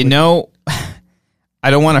Okay, thing you with- know, I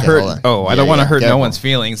don't want to hold hurt. on. I don't Yeah, want to yeah, hurt no careful. one's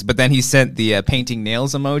feelings. But then he sent the painting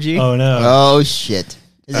nails emoji. Oh, no. Oh shit!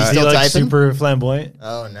 Is he Is he still like typing? super flamboyant?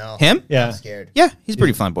 Oh no! Him? Yeah. I'm scared. Yeah, he's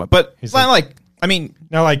pretty flamboyant. But He's not like, I mean,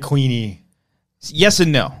 Not like Queenie. yes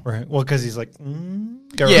and no. Or, well, because he's like,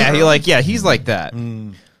 Yeah, he's like that.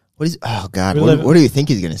 What is? Oh god! We What, live- what do you think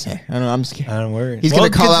he's gonna say? I don't know. I'm scared. I'm worried. He's Well,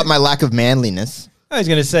 gonna call good- out my lack of manliness. He's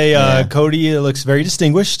going to say Yeah. Cody looks very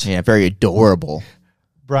distinguished. Yeah, very adorable.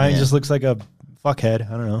 Brian Yeah. just looks like a fuckhead.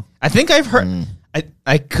 I don't know. I think I've heard.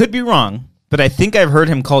 I could be wrong, but I think I've heard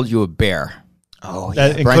him call you a bear. Oh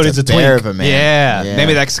That yeah, Brian's includes a a bear twink. of a man. Yeah,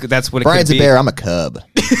 maybe that's what it Brian's could a be. bear. I'm a cub.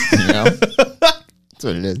 You know, that's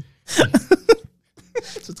what it is.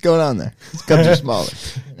 That's what's going on there. These cubs are smaller,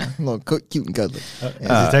 a little cute and cuddly. Is he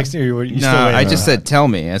texting you? Or you still No, waiting I on just that? said, tell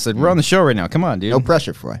me. I said, we're on the show right now. Come on, dude. No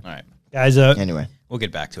pressure for it. All right, Guys, Anyway, we'll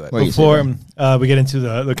get back to it. What do you before say, we get into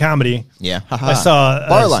the comedy, yeah, I saw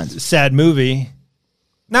bar a lines. sad movie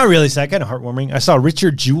Not really sad, kind of heartwarming. I saw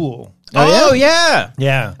Richard Jewell. Oh, yeah.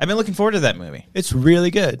 Yeah. I've been looking forward to that movie. It's really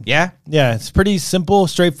good. Yeah? Yeah, it's pretty simple,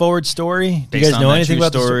 straightforward story. Do you Based guys on know that anything true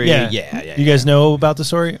about story? the story? Yeah. You guys know about the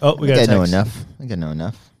story? Oh, we got a I text. know enough. I think I know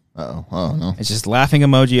enough. Uh-oh. Oh, no. It's just laughing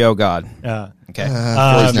emoji, oh, God. Okay.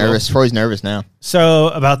 Troy's nervous. Troy's nervous now. So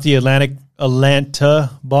about the Atlanta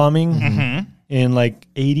bombing in like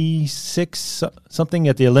 86 something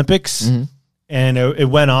at the Olympics, and it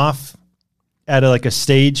went off at like a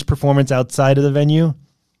stage performance outside of the venue,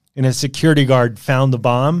 and a security guard found the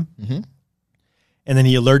bomb, and then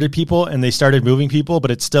he alerted people, and they started moving people,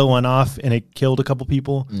 but it still went off, and it killed a couple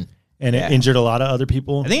people, and it injured a lot of other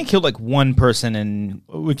people. I think it killed like one person and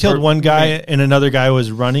We killed one guy, and another guy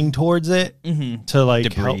was running towards it to like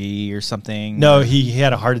debris help. or something. No, he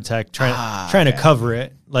had a heart attack trying to cover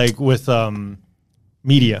it, like with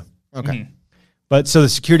media. Okay. But so the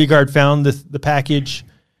security guard found the package,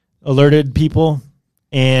 alerted people,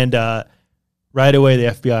 and right away the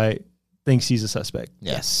FBI thinks he's a suspect.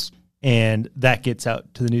 Yes. And that gets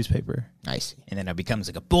out to the newspaper. I see. And then it becomes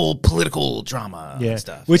like a bold political drama and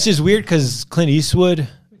stuff. Which is weird because Clint Eastwood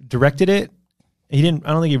directed it. I don't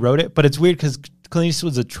think he wrote it, but it's weird because Clint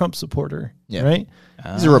Eastwood's a Trump supporter, right?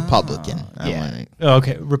 He's a Republican. Oh,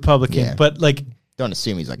 okay, Republican, Yeah. but like, Don't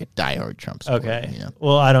assume he's like a diehard Trump supporter. okay. You know?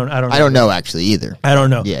 Well, I don't I don't know actually either. I don't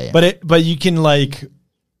know. Yeah. But you can like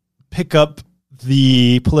pick up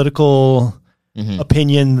the political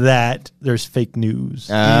opinion that there's fake news.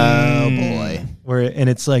 Oh boy. And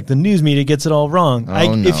it's like the news media gets it all wrong.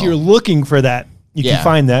 No. If you're looking for that, you can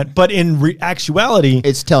find that. But in actuality,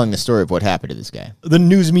 It's telling the story of what happened to this guy. the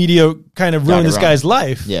news media kind of ruined it this wrong. guy's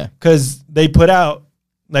life. Yeah. Because they put out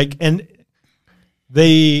and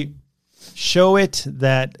they show it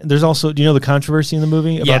that there's also, do you know the controversy in the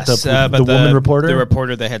movie about the woman reporter? The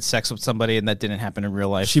reporter that had sex with somebody and that didn't happen in real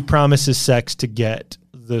life. She promises sex to get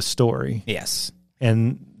the story. Yes.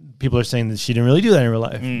 And people are saying that she didn't really do that in real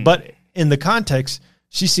life. But in the context,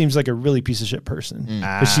 she seems like a really piece of shit person.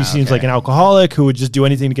 But she seems like an alcoholic who would just do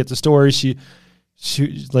anything to get the story. She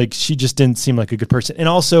just didn't seem like a good person. And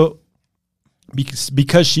also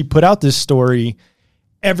because she put out this story,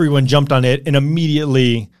 everyone jumped on it and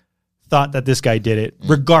immediately thought that this guy did it,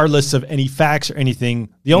 regardless of any facts or anything.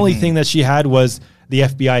 The only thing that she had was the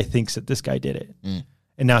FBI thinks that this guy did it.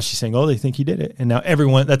 And now she's saying, oh, they think he did it. And now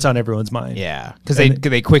that's on everyone's mind. Yeah. Because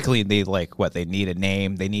they quickly, they need a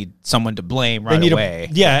name. They need someone to blame right away.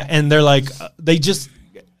 And they're like, they just,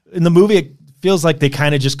 in the movie, it feels like they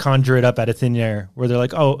kind of just conjure it up out of thin air, where they're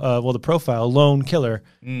like, well, the profile, lone killer,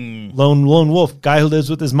 lone wolf, guy who lives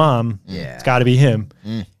with his mom. Yeah. It's got to be him.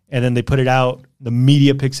 And then they put it out. The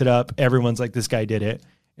media picks it up. Everyone's like, this guy did it.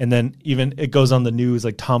 And then even it goes on the news,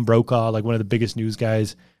 like Tom Brokaw, like one of the biggest news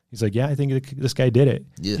guys. He's like, yeah, I think this guy did it.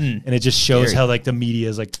 Yeah. And it just shows how like the media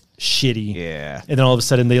is like shitty. Yeah. And then all of a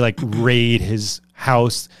sudden they like raid his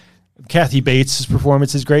house. Kathy Bates'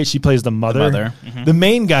 performance is great. She plays the mother. The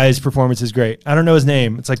main guy's performance is great. I don't know his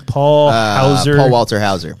name. It's like Paul Hauser. Paul Walter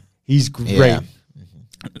Hauser. He's great. Yeah.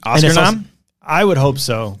 Oscar nom? I would hope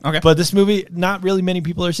so. Okay. But this movie, not really many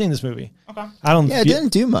people are seeing this movie. Okay. I don't. Yeah, it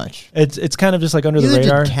didn't do much. It's kind of just like under Neither the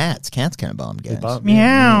radar. did Cats. Cats kind of bombed guys.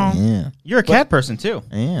 Meow. Yeah, You're a cat person, too.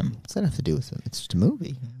 I am. What's that have to do with it? It's just a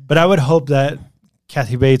movie. But I would hope that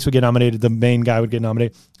Kathy Bates would get nominated. The main guy would get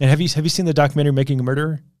nominated. And have you seen the documentary Making a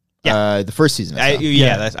Murderer? Yeah. The first season. I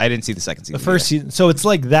saw. I didn't see the second season. The first season. So it's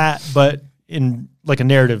like that, but in like a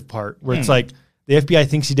narrative part where it's like the FBI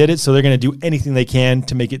thinks he did it, so they're going to do anything they can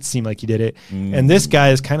to make it seem like he did it. And this guy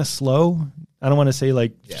is kind of slow. I don't want to say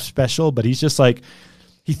like special, but he's just like,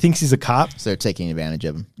 he thinks he's a cop. So they're taking advantage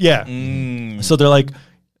of him. Yeah. So they're like,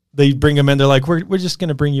 they bring him in. They're like, we're just going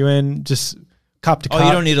to bring you in, just cop to cop. Oh,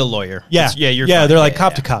 you don't need a lawyer. Yeah. You're yeah. fine. They're like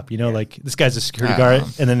cop to cop, like this guy's a security guard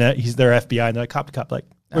and then he's their FBI and they're like cop to cop. Like,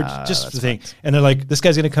 we're just the thing. And they're like, this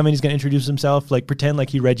guy's going to come in. He's going to introduce himself, like pretend like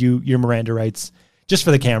he read your Miranda rights just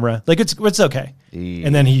for the camera. Like it's okay.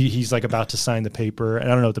 And then he's like about to sign the paper. And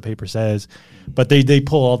I don't know what the paper says, but they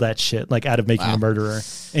pull all that shit like out of Making a Murderer.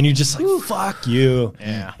 And you're just like, fuck you.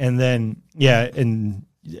 Yeah. And then, and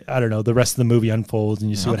I don't know, the rest of the movie unfolds and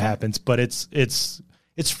you see what happens, but it's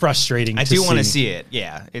frustrating. I do want to see it.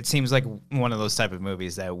 Yeah. It seems like one of those type of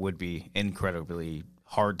movies that would be incredibly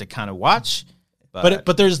hard to kind of watch.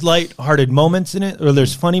 But there's light-hearted moments in it, or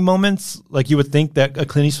there's funny moments. Like you would think that a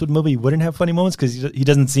Clint Eastwood movie wouldn't have funny moments because he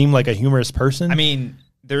doesn't seem like a humorous person. I mean,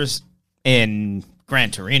 there's in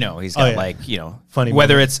Gran Torino, he's got funny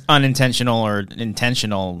whether moments. it's unintentional or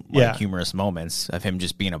intentional, humorous moments of him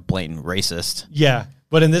just being a blatant racist. Yeah,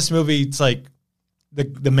 but in this movie, it's like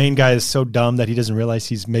the main guy is so dumb that he doesn't realize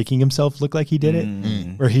he's making himself look like he did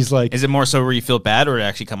it. where he's like, Is it more so where you feel bad, or it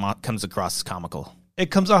actually comes across as comical? it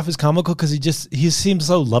comes off as comical because he seems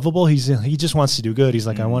so lovable. He just wants to do good. He's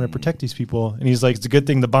like, I want to protect these people, and he's like, it's a good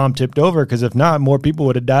thing the bomb tipped over because if not, more people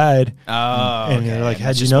would have died. Oh, and they're like,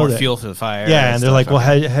 how'd It's you just know more that? fuel for the fire. Yeah, and they're like, stuff.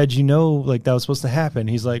 well, how'd you know like that was supposed to happen?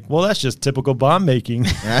 He's like, well, that's just typical bomb making.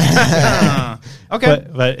 Okay.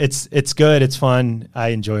 But it's good. It's fun. I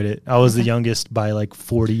enjoyed it. I was the youngest by like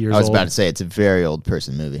 40 years I was old. about to say it's a very old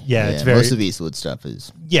person movie. Yeah, it's very- most of Eastwood stuff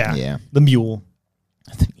is. Yeah. The mule.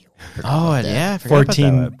 Oh, yeah. I forgot about that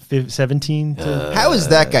 14, one. 15, 17. How is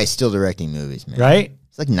that guy still directing movies, man? Right?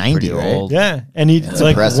 It's like 90, Pretty right? old. Yeah. And it's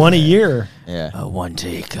like impressive, one a man. year. Yeah. One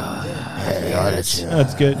take.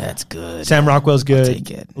 That's good. That's good. Sam Rockwell's good.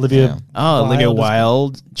 take it. Olivia. Yeah. Oh, Olivia Wilde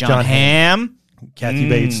is Wilde, John John Hamm. Kathy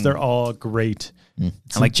Bates. They're all great. I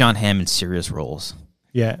like John Hamm in serious roles.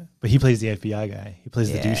 Yeah. But he plays the FBI guy. He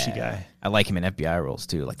plays the douchey guy. I like him in FBI roles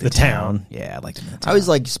too, like The Town. Yeah, I liked him in the I Town. always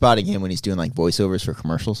like spotting him when he's doing like voiceovers for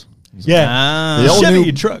commercials. Yeah. Ah. The all Chevy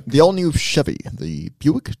new truck. The all new Chevy, the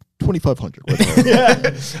Buick 2500. I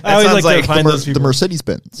always sounds like like to find those the people. Mercedes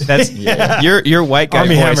Benz. That's your white guy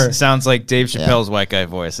Army voice Hammer. sounds like Dave Chappelle's white guy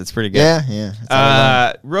voice. It's pretty good. Yeah, yeah. That's all I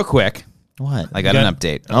like. Real quick, What? I got You an got-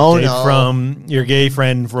 update. Oh Dave no! From your gay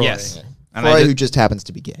friend Roy. Yes. And Roy, I who did, just happens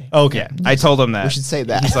to be gay. Okay. yeah, I told him that. We should say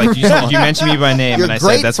that. He's like, you mentioned me by name, Your and I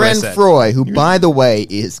great said, that's what I friend said. Froy, who, by the way,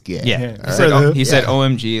 is gay. Yeah. Yeah. He said, Right. he said Yeah.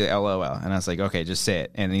 OMG, LOL. And I was like, okay, just say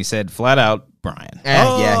it. And he said, flat out, Brian.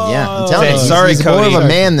 Yeah, I'm telling Say, you, sorry, he's more Cody. of a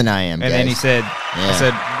man than I am. And then he guys. said, I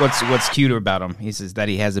said, what's cute about him? He says that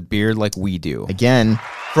he has a beard like we do. again,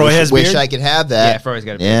 Froy has wish beard? I could have Yeah, that. Froy's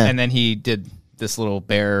got a beard. Yeah. And then he did this little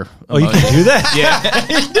bear. Oh, you emoji. can do that?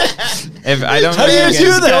 Yeah. If I don't How know do you if do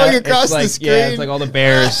guys- that? Going it's across the like, screen? Yeah, it's like all the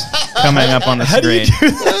bears coming up on the screen.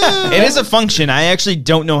 It is a function. I actually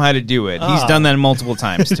don't know how to do it. He's done that multiple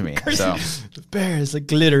times to me. So Bears like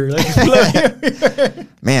glitter. Like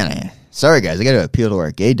it's Man, sorry guys, I got to appeal to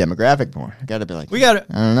our gay demographic more. I got to be like, we got it.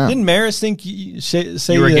 I don't know. Didn't Maris think say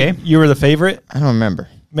You were that gay? you were the favorite? I don't remember.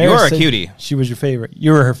 Maris are a said cutie. She was your favorite.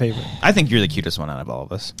 You were her favorite. I think you're the cutest one out of all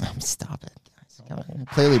of us. Stop it.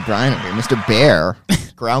 Clearly, Brian over here, Mr. Bear.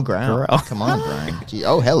 Growl. Come on, Brian. Gee,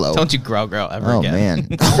 oh, hello. Don't you growl ever Oh again. man.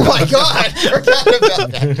 Oh my God. Forgot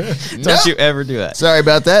about that. Don't you ever do that. Sorry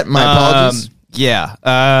about that. My apologies. Yeah.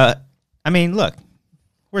 I mean, look.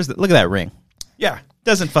 Look at that ring. Yeah.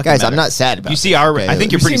 Doesn't fucking Guys, matter. I'm not sad about You this, see our okay? I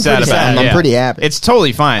think You you're pretty seem sad pretty about sad. it. I'm yeah. pretty happy. It's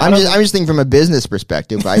totally fine. I'm just thinking from a business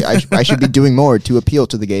perspective. I should be doing more to appeal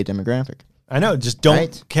to the gay demographic. I know. Just don't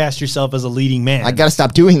Right. cast yourself as a leading man. I got to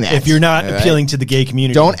stop doing that. if you're not All right? appealing to the gay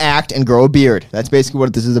community. Don't act and grow a beard. That's basically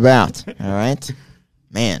what this is about. All right,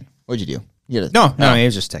 man. What'd you do? You gotta- No, he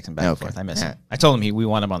was just texting back and Okay. forth. I miss Yeah. him. I told him we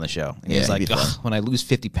want him on the show. And he Yeah, was like, he'd be fun. when I lose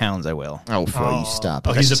 50 pounds, I will. Oh, Fro, you stop.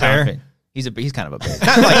 Oh, it. he's a Just how bear? it- He's kind of a bear.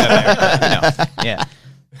 Not like a bear, but, yeah.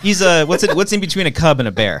 He's what's in between a cub and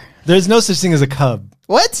a bear? There's no such thing as a cub.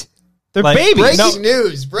 What? They're Like, babies. Breaking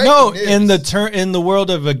news. Breaking No, news. in the world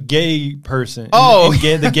of a gay person. Oh.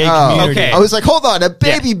 the gay Oh, community. okay. I was like, hold on. A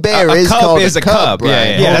baby bear a is cub called is a cub. Yeah,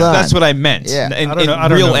 Brian. yeah, Hold yeah. on. That's what I meant. Yeah. In, I don't know- in I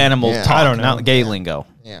don't real know. animal Yeah. talk, I don't know. not gay lingo.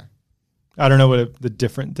 Yeah. I don't know what the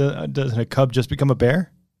different. Doesn't a cub just become a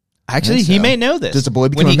bear? Actually, think he so. may know this. Does the boy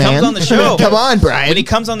become when he a man? comes on the show? Come on, Brian. When he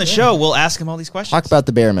comes on the show, we'll ask him all these questions. Talk about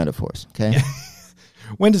the bear metaphors, okay?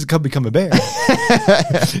 When does a cub become a bear?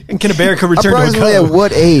 And can a bear return to a Approximately at cub?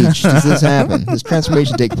 what age does this happen? This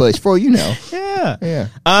transformation take place? For you know. Yeah.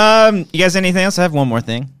 Yeah. You guys, anything else? I have one more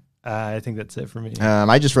thing. I think that's it for me.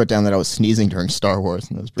 I just wrote down that I was sneezing during Star Wars.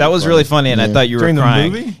 And That was really funny, and I Yeah. thought you were During the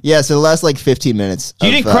crying. movie? Yeah, so the last like 15 minutes.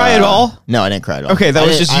 You didn't cry at all? No, I didn't cry at all. Okay, that I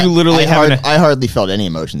was didn't- just you literally having I hardly felt any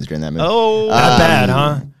emotions during that movie. Oh, Not bad,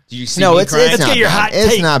 huh? did you see No, me it's crying? it's Let's not get your bad. hot It's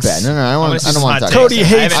takes. not bad. No, I wanna don't see want some to hot talk takes. about Cody that.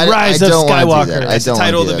 hates I Rise of don't wanna do that. Skywalker. I That's the don't wanna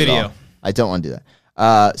title do of the that at video. all. I don't want to do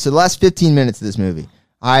that. So the last 15 minutes of this movie,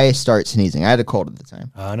 I start sneezing. I had a cold at the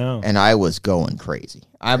time, I know. and I was going crazy.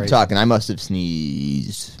 I'm talking. I must have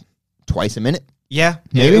sneezed twice a minute. Yeah,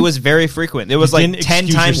 Maybe? it was very frequent. It was You like didn't 10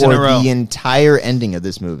 excuse times in For a row. the entire ending of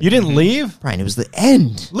this movie. You didn't leave? Brian, it was the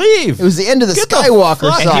end. Leave. It was the end of the Get the Skywalker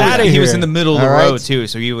fuck saga. outta he here. was in the middle of the All row right. too,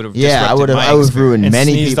 so you would have. Yeah, I would have. My I would have experience. ruined And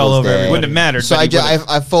many sneezed all people's over day. everybody. Wouldn't have mattered. So but he would've-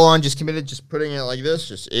 I full on just committed, just putting it like this,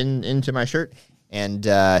 just into my shirt, and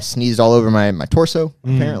sneezed all over my torso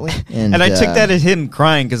apparently. And I took that as him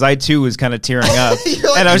crying because I too was kind of tearing up, You're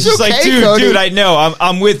like, and I was "It's just like, okay, "Dude, Cody." dude, I know,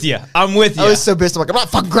 I'm with you, I'm with you." I was so pissed. I'm like, I'm not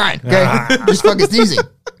fucking crying. Okay, just fucking sneezing.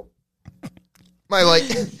 My like,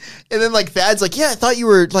 and then like Thad's like, yeah, I thought you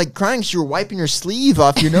were like crying because you were wiping your sleeve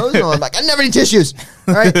off your nose. And I'm like, I didn't have any tissues.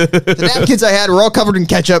 All right, the napkins I had were all covered in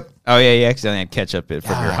ketchup. Oh yeah, you accidentally had ketchup for your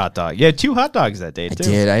hot dog. You had 2 hot dogs that day I too.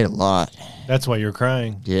 did. I ate a lot. That's why you're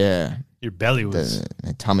crying. Yeah. Your belly was.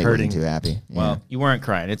 My tummy hurting. wasn't too happy. Well, you weren't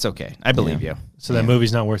crying. It's okay. I believe you. So that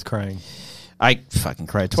movie's not worth crying. I fucking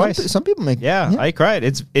cried twice. Some people make. Yeah, I cried.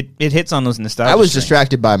 It hits on those nostalgia. I was strings.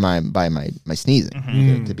 distracted by my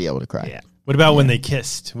sneezing to be able to cry. Yeah. What about when they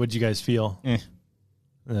kissed? What did you guys feel?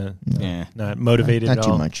 Yeah. Not motivated Not at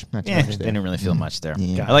too all? much. Not too Yeah, much there. didn't really feel much there.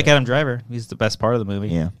 Yeah. I like Adam Driver. He's the best part of the movie.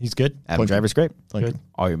 Yeah. He's good. Adam Driver's great. Thank Good. you.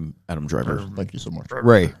 I am Adam Driver. Thank you so much.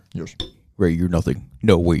 Ray. Yes. Ray, you're nothing.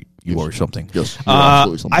 No, wait, you are something. Yes. You're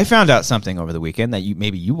absolutely something. I found out something over the weekend that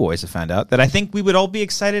maybe you boys have found out that I think we would all be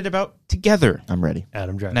excited about together. I'm ready.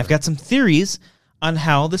 Adam Driver. And I've got some theories on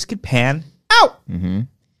how this could pan out.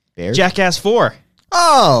 Bears? Jackass 4.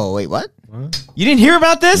 Oh, wait, what? You didn't hear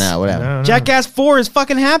about this? No, whatever. No. Jackass 4 is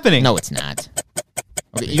fucking happening. No, it's not.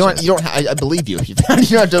 Okay, you don't. I believe you. You don't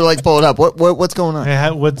have to like pull it up. What's going on?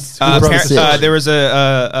 Hey, what's who broke Par- this? There was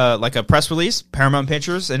a press release. Paramount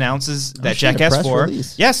Pictures announces that shit, a Jackass press 4.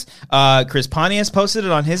 release. Yes, Chris Pontius posted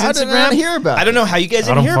it on his How Instagram. did I not hear about I don't know how you guys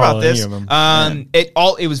I didn't don't hear about follow this. any of them.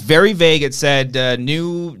 It was very vague. It said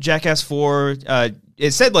new Jackass 4.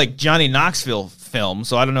 It said like Johnny Knoxville film,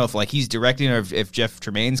 so I don't know if like he's directing or if Jeff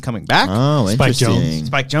Tremaine's coming back. Oh, Spike interesting. Jones.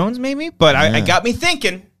 Spike Jones, maybe. But I got me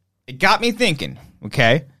thinking. It got me thinking.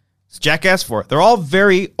 Okay, it's Jackass 4. They're all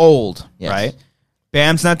very old, Yes. right?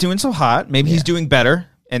 Bam's not doing so hot. Maybe he's doing better,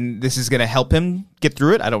 and this is going to help him get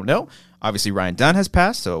through it. I don't know. Obviously, Ryan Dunn has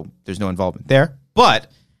passed, so there's no involvement there.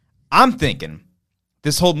 But I'm thinking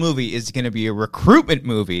this whole movie is going to be a recruitment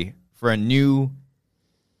movie for a new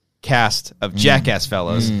cast of Jackass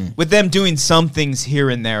fellows, with them doing some things here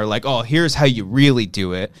and there, like, oh, here's how you really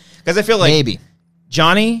do it. Because I feel like Maybe.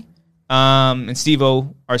 Johnny and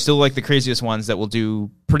Steve-O are still like the craziest ones that will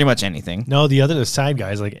do pretty much anything. No, the side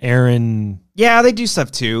guys like Aaron Yeah, they do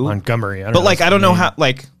stuff too. Montgomery. But like, his I don't know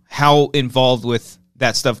name. how involved with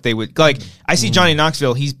that stuff they would like. I see Johnny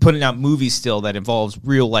Knoxville. He's putting out movies still that involves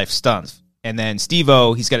real life stunts. And then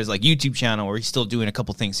Steve-O, he's got his like YouTube channel where he's still doing a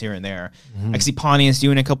couple things here and there. I see Pontius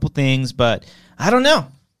doing a couple things, but I don't know.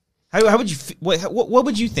 How would you what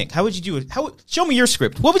would you think? How would you do it? Show me your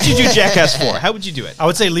script. What would you do Jackass for? How would you do it? I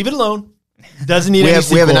would say leave it alone. Doesn't need We any have a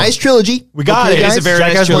sequel. nice trilogy. We got Okay, it. It's guys? a very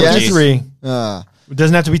nice Jackass 1, 2, trilogy. 3. Uh, It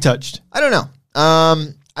doesn't have to be touched. I don't know.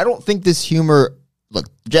 I don't think this humor. Look,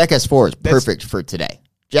 Jackass 4 is perfect for today.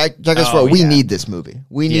 Jackass 4. We need this movie.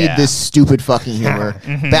 We need Yeah. this stupid fucking humor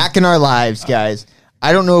back in our lives, guys.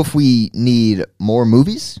 I don't know if we need more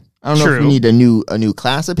movies. I don't know if True. we need a new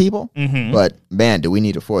class of people. But man, do we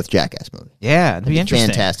need a 4th Jackass movie? Yeah, that'd be interesting.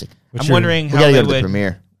 Fantastic. I'm wondering We how gotta they go to the would.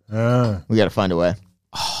 premiere. We gotta find a way.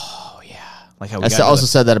 Like how we I got also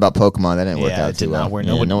said that about Pokemon. That didn't work Yeah, out it did too not well. work.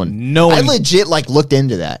 Yeah, No one- I legit like looked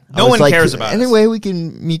into that. No I was one like, cares about any us. way we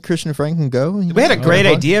can meet Christian and Frank and go. We had a great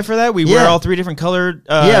idea for that. We wear Yeah. all 3 different colored.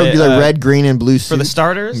 Yeah, it'd be like red, green, and blue for the suits.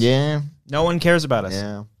 starters. Yeah, No one cares about us.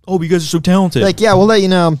 yeah. Oh, you guys are so talented. Like, yeah, we'll let you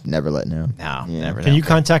know. Never let know. no, Yeah. never. Can you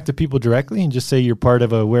contact the people directly and just say you're part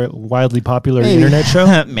of a wildly popular Maybe. internet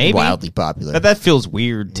show? Maybe Wildly popular. But that feels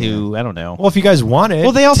weird too. I don't know. Well, if you guys want it.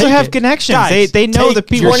 Well, they also take have it. connections. Guys, They know take the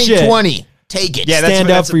people. your shit. 2020. Take it. Yeah, that's Stand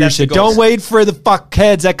what- up for your that's the shit. goal. Don't wait for the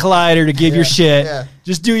fuckheads at Collider to give your shit. yeah.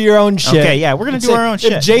 Just do your own shit. Okay, yeah, we're gonna do our own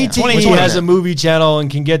shit. If JT Yeah. 2020. has a movie channel and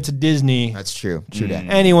can get to Disney, That's true. True that.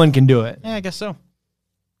 anyone can do it. Yeah, I guess so. All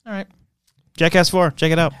right, Jackass 4.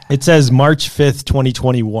 Check it out. It says March 5th,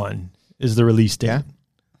 2021 is the release date. Yeah.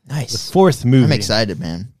 The Nice. 4th movie. I'm excited,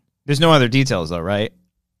 man. There's no other details though, right?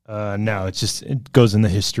 No, it goes in the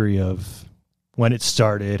history of when it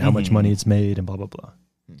started, how much money it's made, and blah, blah, blah.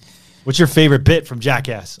 What's your favorite bit from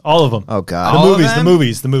Jackass? All of them. Oh The God. All of movies, the them?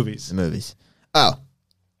 movies, the movies. The movies. Oh.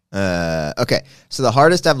 Okay. So the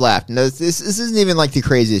hardest I've laughed. No, this isn't even like the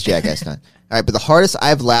craziest Jackass done. All right, but the hardest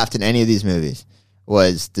I've laughed in any of these movies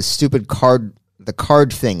was the stupid card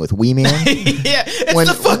thing with Wee Man. Yeah, it's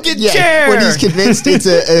the fucking chair. When he's convinced it's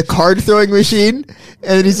a card throwing machine,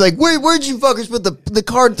 and then he's like, "Where'd you fuckers put the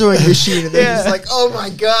card throwing machine?" And then he's like, "Oh my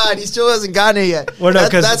God, he still hasn't gotten it yet." Well, no,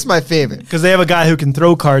 'cause- that's my favorite. Because they have a guy who can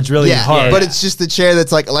throw cards really hard. but it's just the chair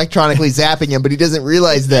that's like electronically zapping him, but he doesn't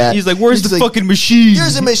realize that. He's like, "Where's He's the like, fucking machine?"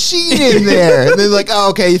 There's a machine in there. And they're like, "Oh,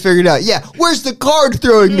 okay, you figured it out." Yeah, where's the card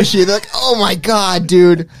throwing machine? They're like, "Oh my God,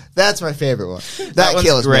 dude." That's my favorite one. That one's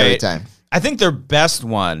kills me every great. time. I think their best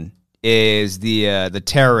one is the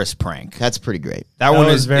terrorist prank. That's pretty great. That one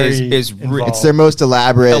was is very is involved. It's their most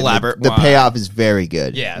elaborate. Elaborate The one. payoff is very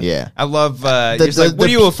good. yeah. I love. The- He's like, the- "What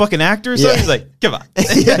are you, a fucking actor?" Or something? Yeah. He's like, "Come on."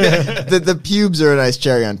 the pubes are a nice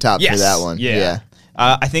cherry on top Yes. for that one. Yeah.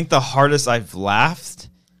 I think the hardest I've laughed,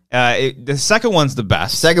 The second one's the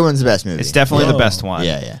best. Second one's the best movie. It's definitely the best one.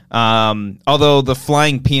 Yeah. Although the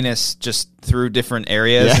flying penis just through different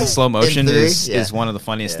areas in slow motion is one of the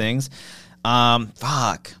funniest things.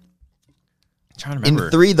 Fuck. I'm trying to remember.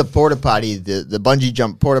 In 3, the porta potty, the bungee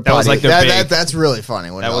jump porta potty. That was like that's really funny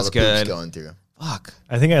when that all was the poop's good. going through. Fuck.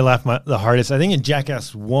 I think I laughed the hardest. I think in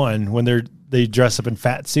Jackass 1 when they dress up in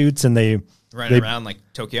fat suits and they around like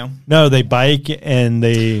Tokyo. No, they bike and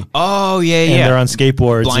they. Oh yeah, and they're on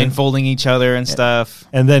skateboards, blindfolding each other and stuff.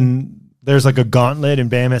 And then there's like a gauntlet, and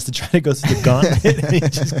Bam has to try to go through the gauntlet, and he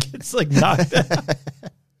just gets like knocked out.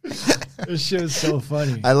 This show's so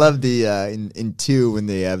funny. I love the in 2 when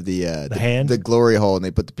they have the hand, the glory hole, and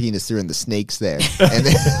they put the penis through, and the snake's there. And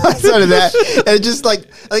then, I started that, and it just like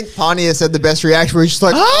I think Pontius had the best reaction, where he's just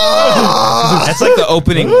like, oh! That's like the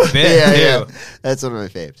opening bit. Yeah. That's one of my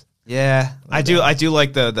faves. Yeah, I do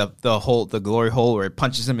like the glory hole where it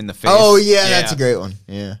punches him in the face. Oh yeah, that's a great one.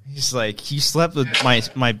 Yeah, he's like, he slept with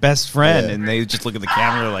my best friend, and they just look at the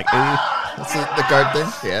camera like, ooh. That's the card thing.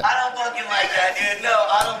 Yeah. I don't fucking like that, dude. No,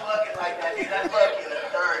 I don't fucking like that, dude. That fucking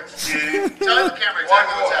hurts, dude. Tell the camera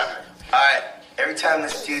exactly what's happening. All right. Every time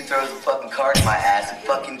this dude throws a fucking card in my ass, it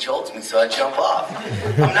fucking jolts me, so I jump off.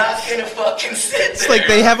 I'm not gonna fucking sit there. It's like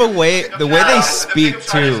they have a way, the way they speak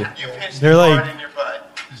too. They're like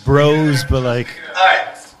bros, but like. All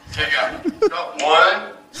right, here you go.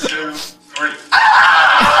 1, 2, 3.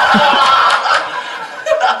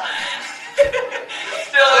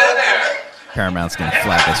 Still in there. Paramount's gonna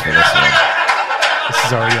flag us for this one. This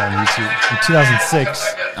is already on YouTube in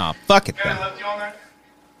 2006. Oh, fuck it then.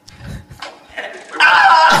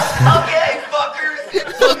 Okay, fuckers.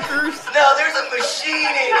 No, there's a machine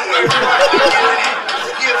in here fucking doing it.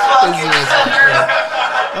 You fucking suckers.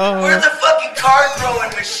 Where's the fucking card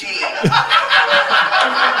throwing machine?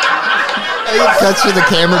 He cuts to the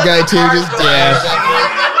camera guy too. Just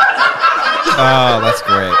Oh, that's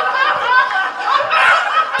great.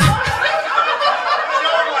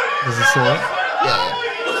 Does it say it?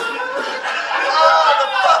 Oh, the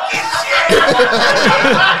fucking shit.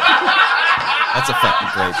 That's a fucking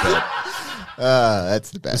great bit.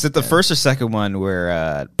 That's the best. Was it the first or second one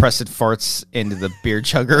where Preston farts into the beer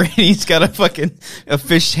chugger and he's got a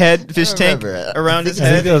fish tank around his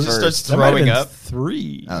head and just starts throwing up?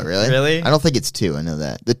 3. Oh, really? Really? I don't think it's 2. I know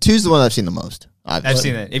that. The 2's the one I've seen the most. I've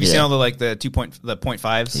seen it. Have you seen all the the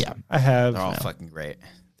 0.5s? Yeah, I have. They're all fucking great.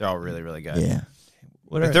 They're all really, really good. Yeah.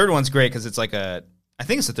 The third one's great because it's like I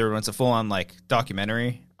think it's the third one. It's a full on like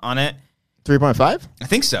documentary on it. 3.5? I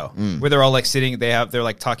think so. Where they're all like sitting, they're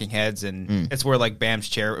like talking heads, and it's where like Bam's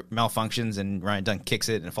chair malfunctions and Ryan Dunn kicks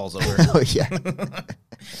it and it falls over. Oh yeah.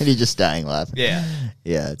 And he's just dying laughing. Yeah.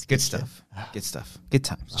 Yeah, it's Good stuff. Good stuff. Good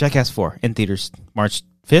times. Jackass 4 in theaters March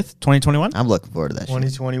 5th, 2021. I'm looking forward to that.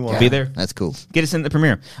 2021. Be there. That's cool. Get us in the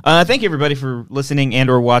premiere. Thank you everybody for listening and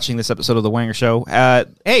or watching this episode of the Wanger Show.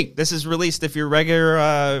 Hey, this is released if you're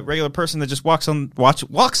a regular person that just walks on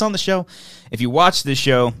the show. If you watch this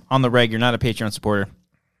show on the reg, you're not a Patreon supporter.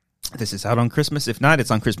 This is out on Christmas. If not,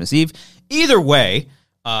 it's on Christmas Eve. Either way,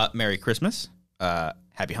 Merry Christmas.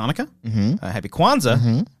 Happy Hanukkah. Happy Kwanzaa.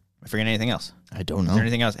 Am I forgetting anything else? I don't know. Is there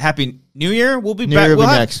anything else? Happy New Year. We'll be New back. Year will We'll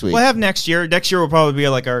be have next week. We'll have next year. Next year will probably be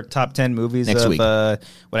like our top 10 movies Next week.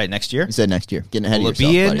 Next year? You said next year. Getting ahead Will of it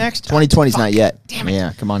yourself, be in buddy. next? 2020's not yet. Damn it.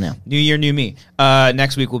 Yeah, come on now. New year, new me.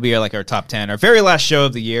 Next week will be like our top 10, our very last show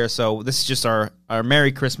of the year. So this is just our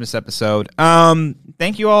Merry Christmas episode.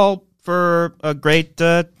 Thank you all for a great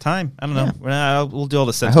time. I don't know. We'll do all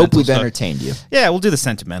the I sentimental hope we've stuff. entertained you. Yeah, we'll do the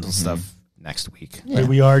sentimental stuff next week. Wait,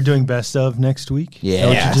 we are doing best of next week. Yeah. Is that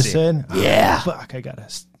what Yeah, you just see. said. Yeah. Fuck, I gotta.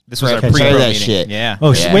 This was our Catch pre-pro that meeting. shit. Yeah.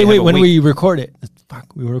 Oh, Yeah. wait. We have a When week. we record it?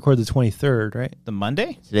 Fuck, we record the 23rd, right? The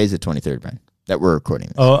Monday? Today's the 23rd, Brian, that we're recording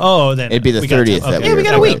this. Then It'd be the we got 30th time. that Okay. Yeah, we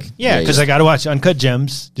got a week. Yeah, Because I got to watch Uncut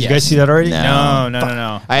Gems. Did you Yes. guys see that already? No.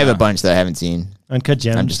 No. I have a bunch that I haven't seen. Uncut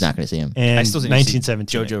Gems. I'm just not going to see them. And I still need to see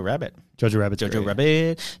 1917. Jojo Rabbit. Jojo Rabbit. Jojo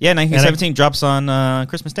Rabbit. Yeah, 1917 drops on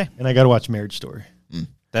Christmas Day. And I got to watch Marriage Story.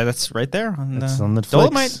 That's right there. That's on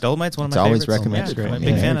Netflix. Dolomite's one of It's my always favorites. recommended. Yeah, Right? I'm a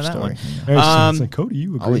big Yeah. fan of that Story. one. Marriage Story. It's like, Cody,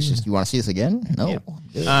 you agree? Always just, you want to see this again? No.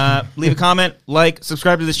 Leave a comment, like,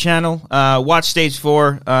 subscribe to this channel, watch Stage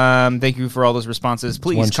 4. Thank you for all those responses.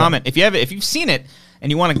 Please one comment if you've seen it and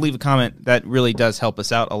you want to leave a comment. That really does help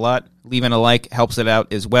us out a lot. Leaving a like helps it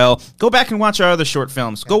out as well. Go back and watch our other short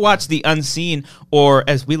films. Go watch the Unseen, or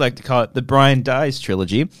as we like to call it, the Brian Dies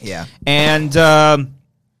trilogy. Yeah. And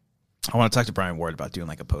I want to talk to Brian Ward about doing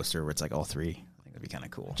like a poster where it's like all three. I think that'd be kind of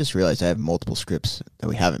cool. Just realized I have multiple scripts that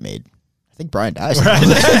we haven't made. I think Brian dies.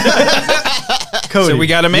 Cody. So we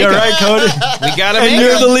got to make You're him. right, Cody. We got to And make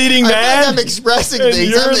you're him. the leading I feel like man. I'm expressing And things.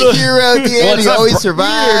 you're I'm the- the hero at the end. it's He not always Now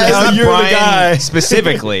survives. It's not you're the Brian guy.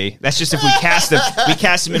 specifically. That's just if we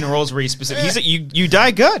cast him in roles where he's specific. You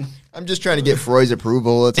die good. I'm just trying to get Freud's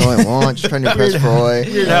approval. That's all I want. Just trying to impress Freud.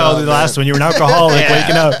 No, the last one, you were an alcoholic Yeah.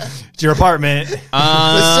 waking up at your apartment.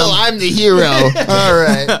 But still, I'm the hero. All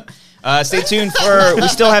right. Stay tuned for. We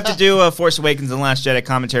still have to do Force Awakens and Last Jedi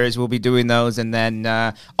commentaries. We'll be doing those, and then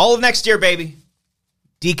all of next year, baby.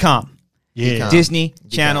 DCOM. Yeah. Disney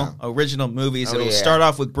Channel original movies. Oh, It'll yeah. start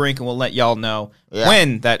off with Brink, and we'll let y'all know Yeah.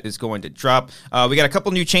 when that is going to drop. We got a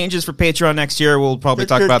couple new changes for Patreon next year. We'll probably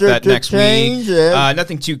talk about that next week. Changes.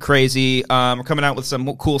 Nothing too crazy. We're coming out with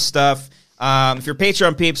some cool stuff. If you're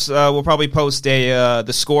Patreon peeps, we'll probably post the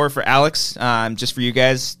score for Alex just for you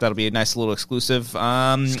guys. That'll be a nice little exclusive.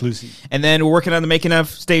 Exclusive. And then we're working on the making of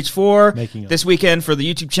Stage 4 Making of. this weekend for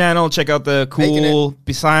the YouTube channel. Check out the cool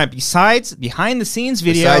besides behind the scenes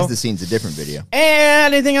video. Besides the scenes, a different video.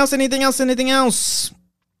 And anything else?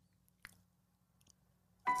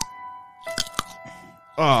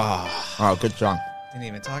 Oh, good song. Didn't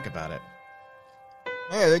even talk about it.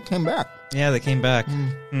 Hey, they came back. Yeah, they came back.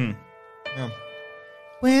 Yeah.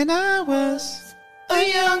 When I was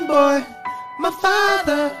a young boy, my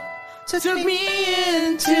father took me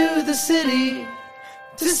into the city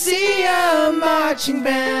to see a marching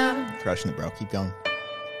band. Crushing it, bro. Keep going.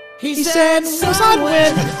 He said, son,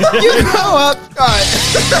 when you grow up. All right.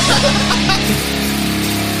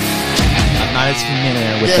 I'm not as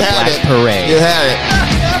familiar with You the had Black it. Parade. You had it.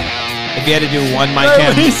 If you had to do one Mike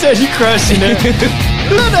Right when he said he crushed it.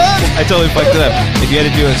 I totally fucked it up. If you had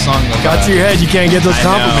to do a song of, Got to your head, you can't get those I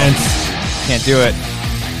know. compliments. can't do it.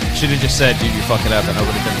 Should have just said, dude, you fuck it up, and I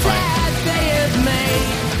would have been fine.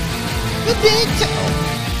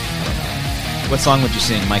 What song would you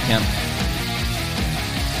sing, Mike Kemp?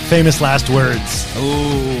 Famous last words.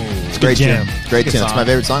 Ooh. It's a great jam. tune. It's a great Good tune. It's song. my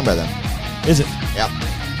favorite song by them. Is it? Yep.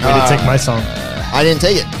 Way to take my song. I didn't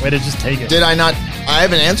take it. Way to just take it. Did I not? I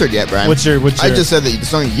haven't answered yet, Brian. What's your- I just said that the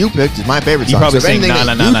song you picked is my favorite You song. probably so if sing anything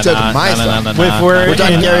na that na you na took na is my na song. na na If na. we're We're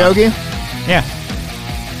talking in- karaoke. Yeah.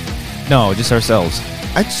 No, just ourselves.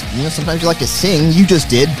 I just, sometimes you like to sing. You just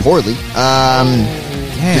did poorly.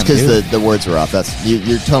 Damn, Just because dude. the words were off. That's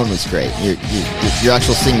your tone was great. Your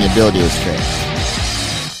actual singing ability was great.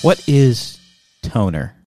 What is toner?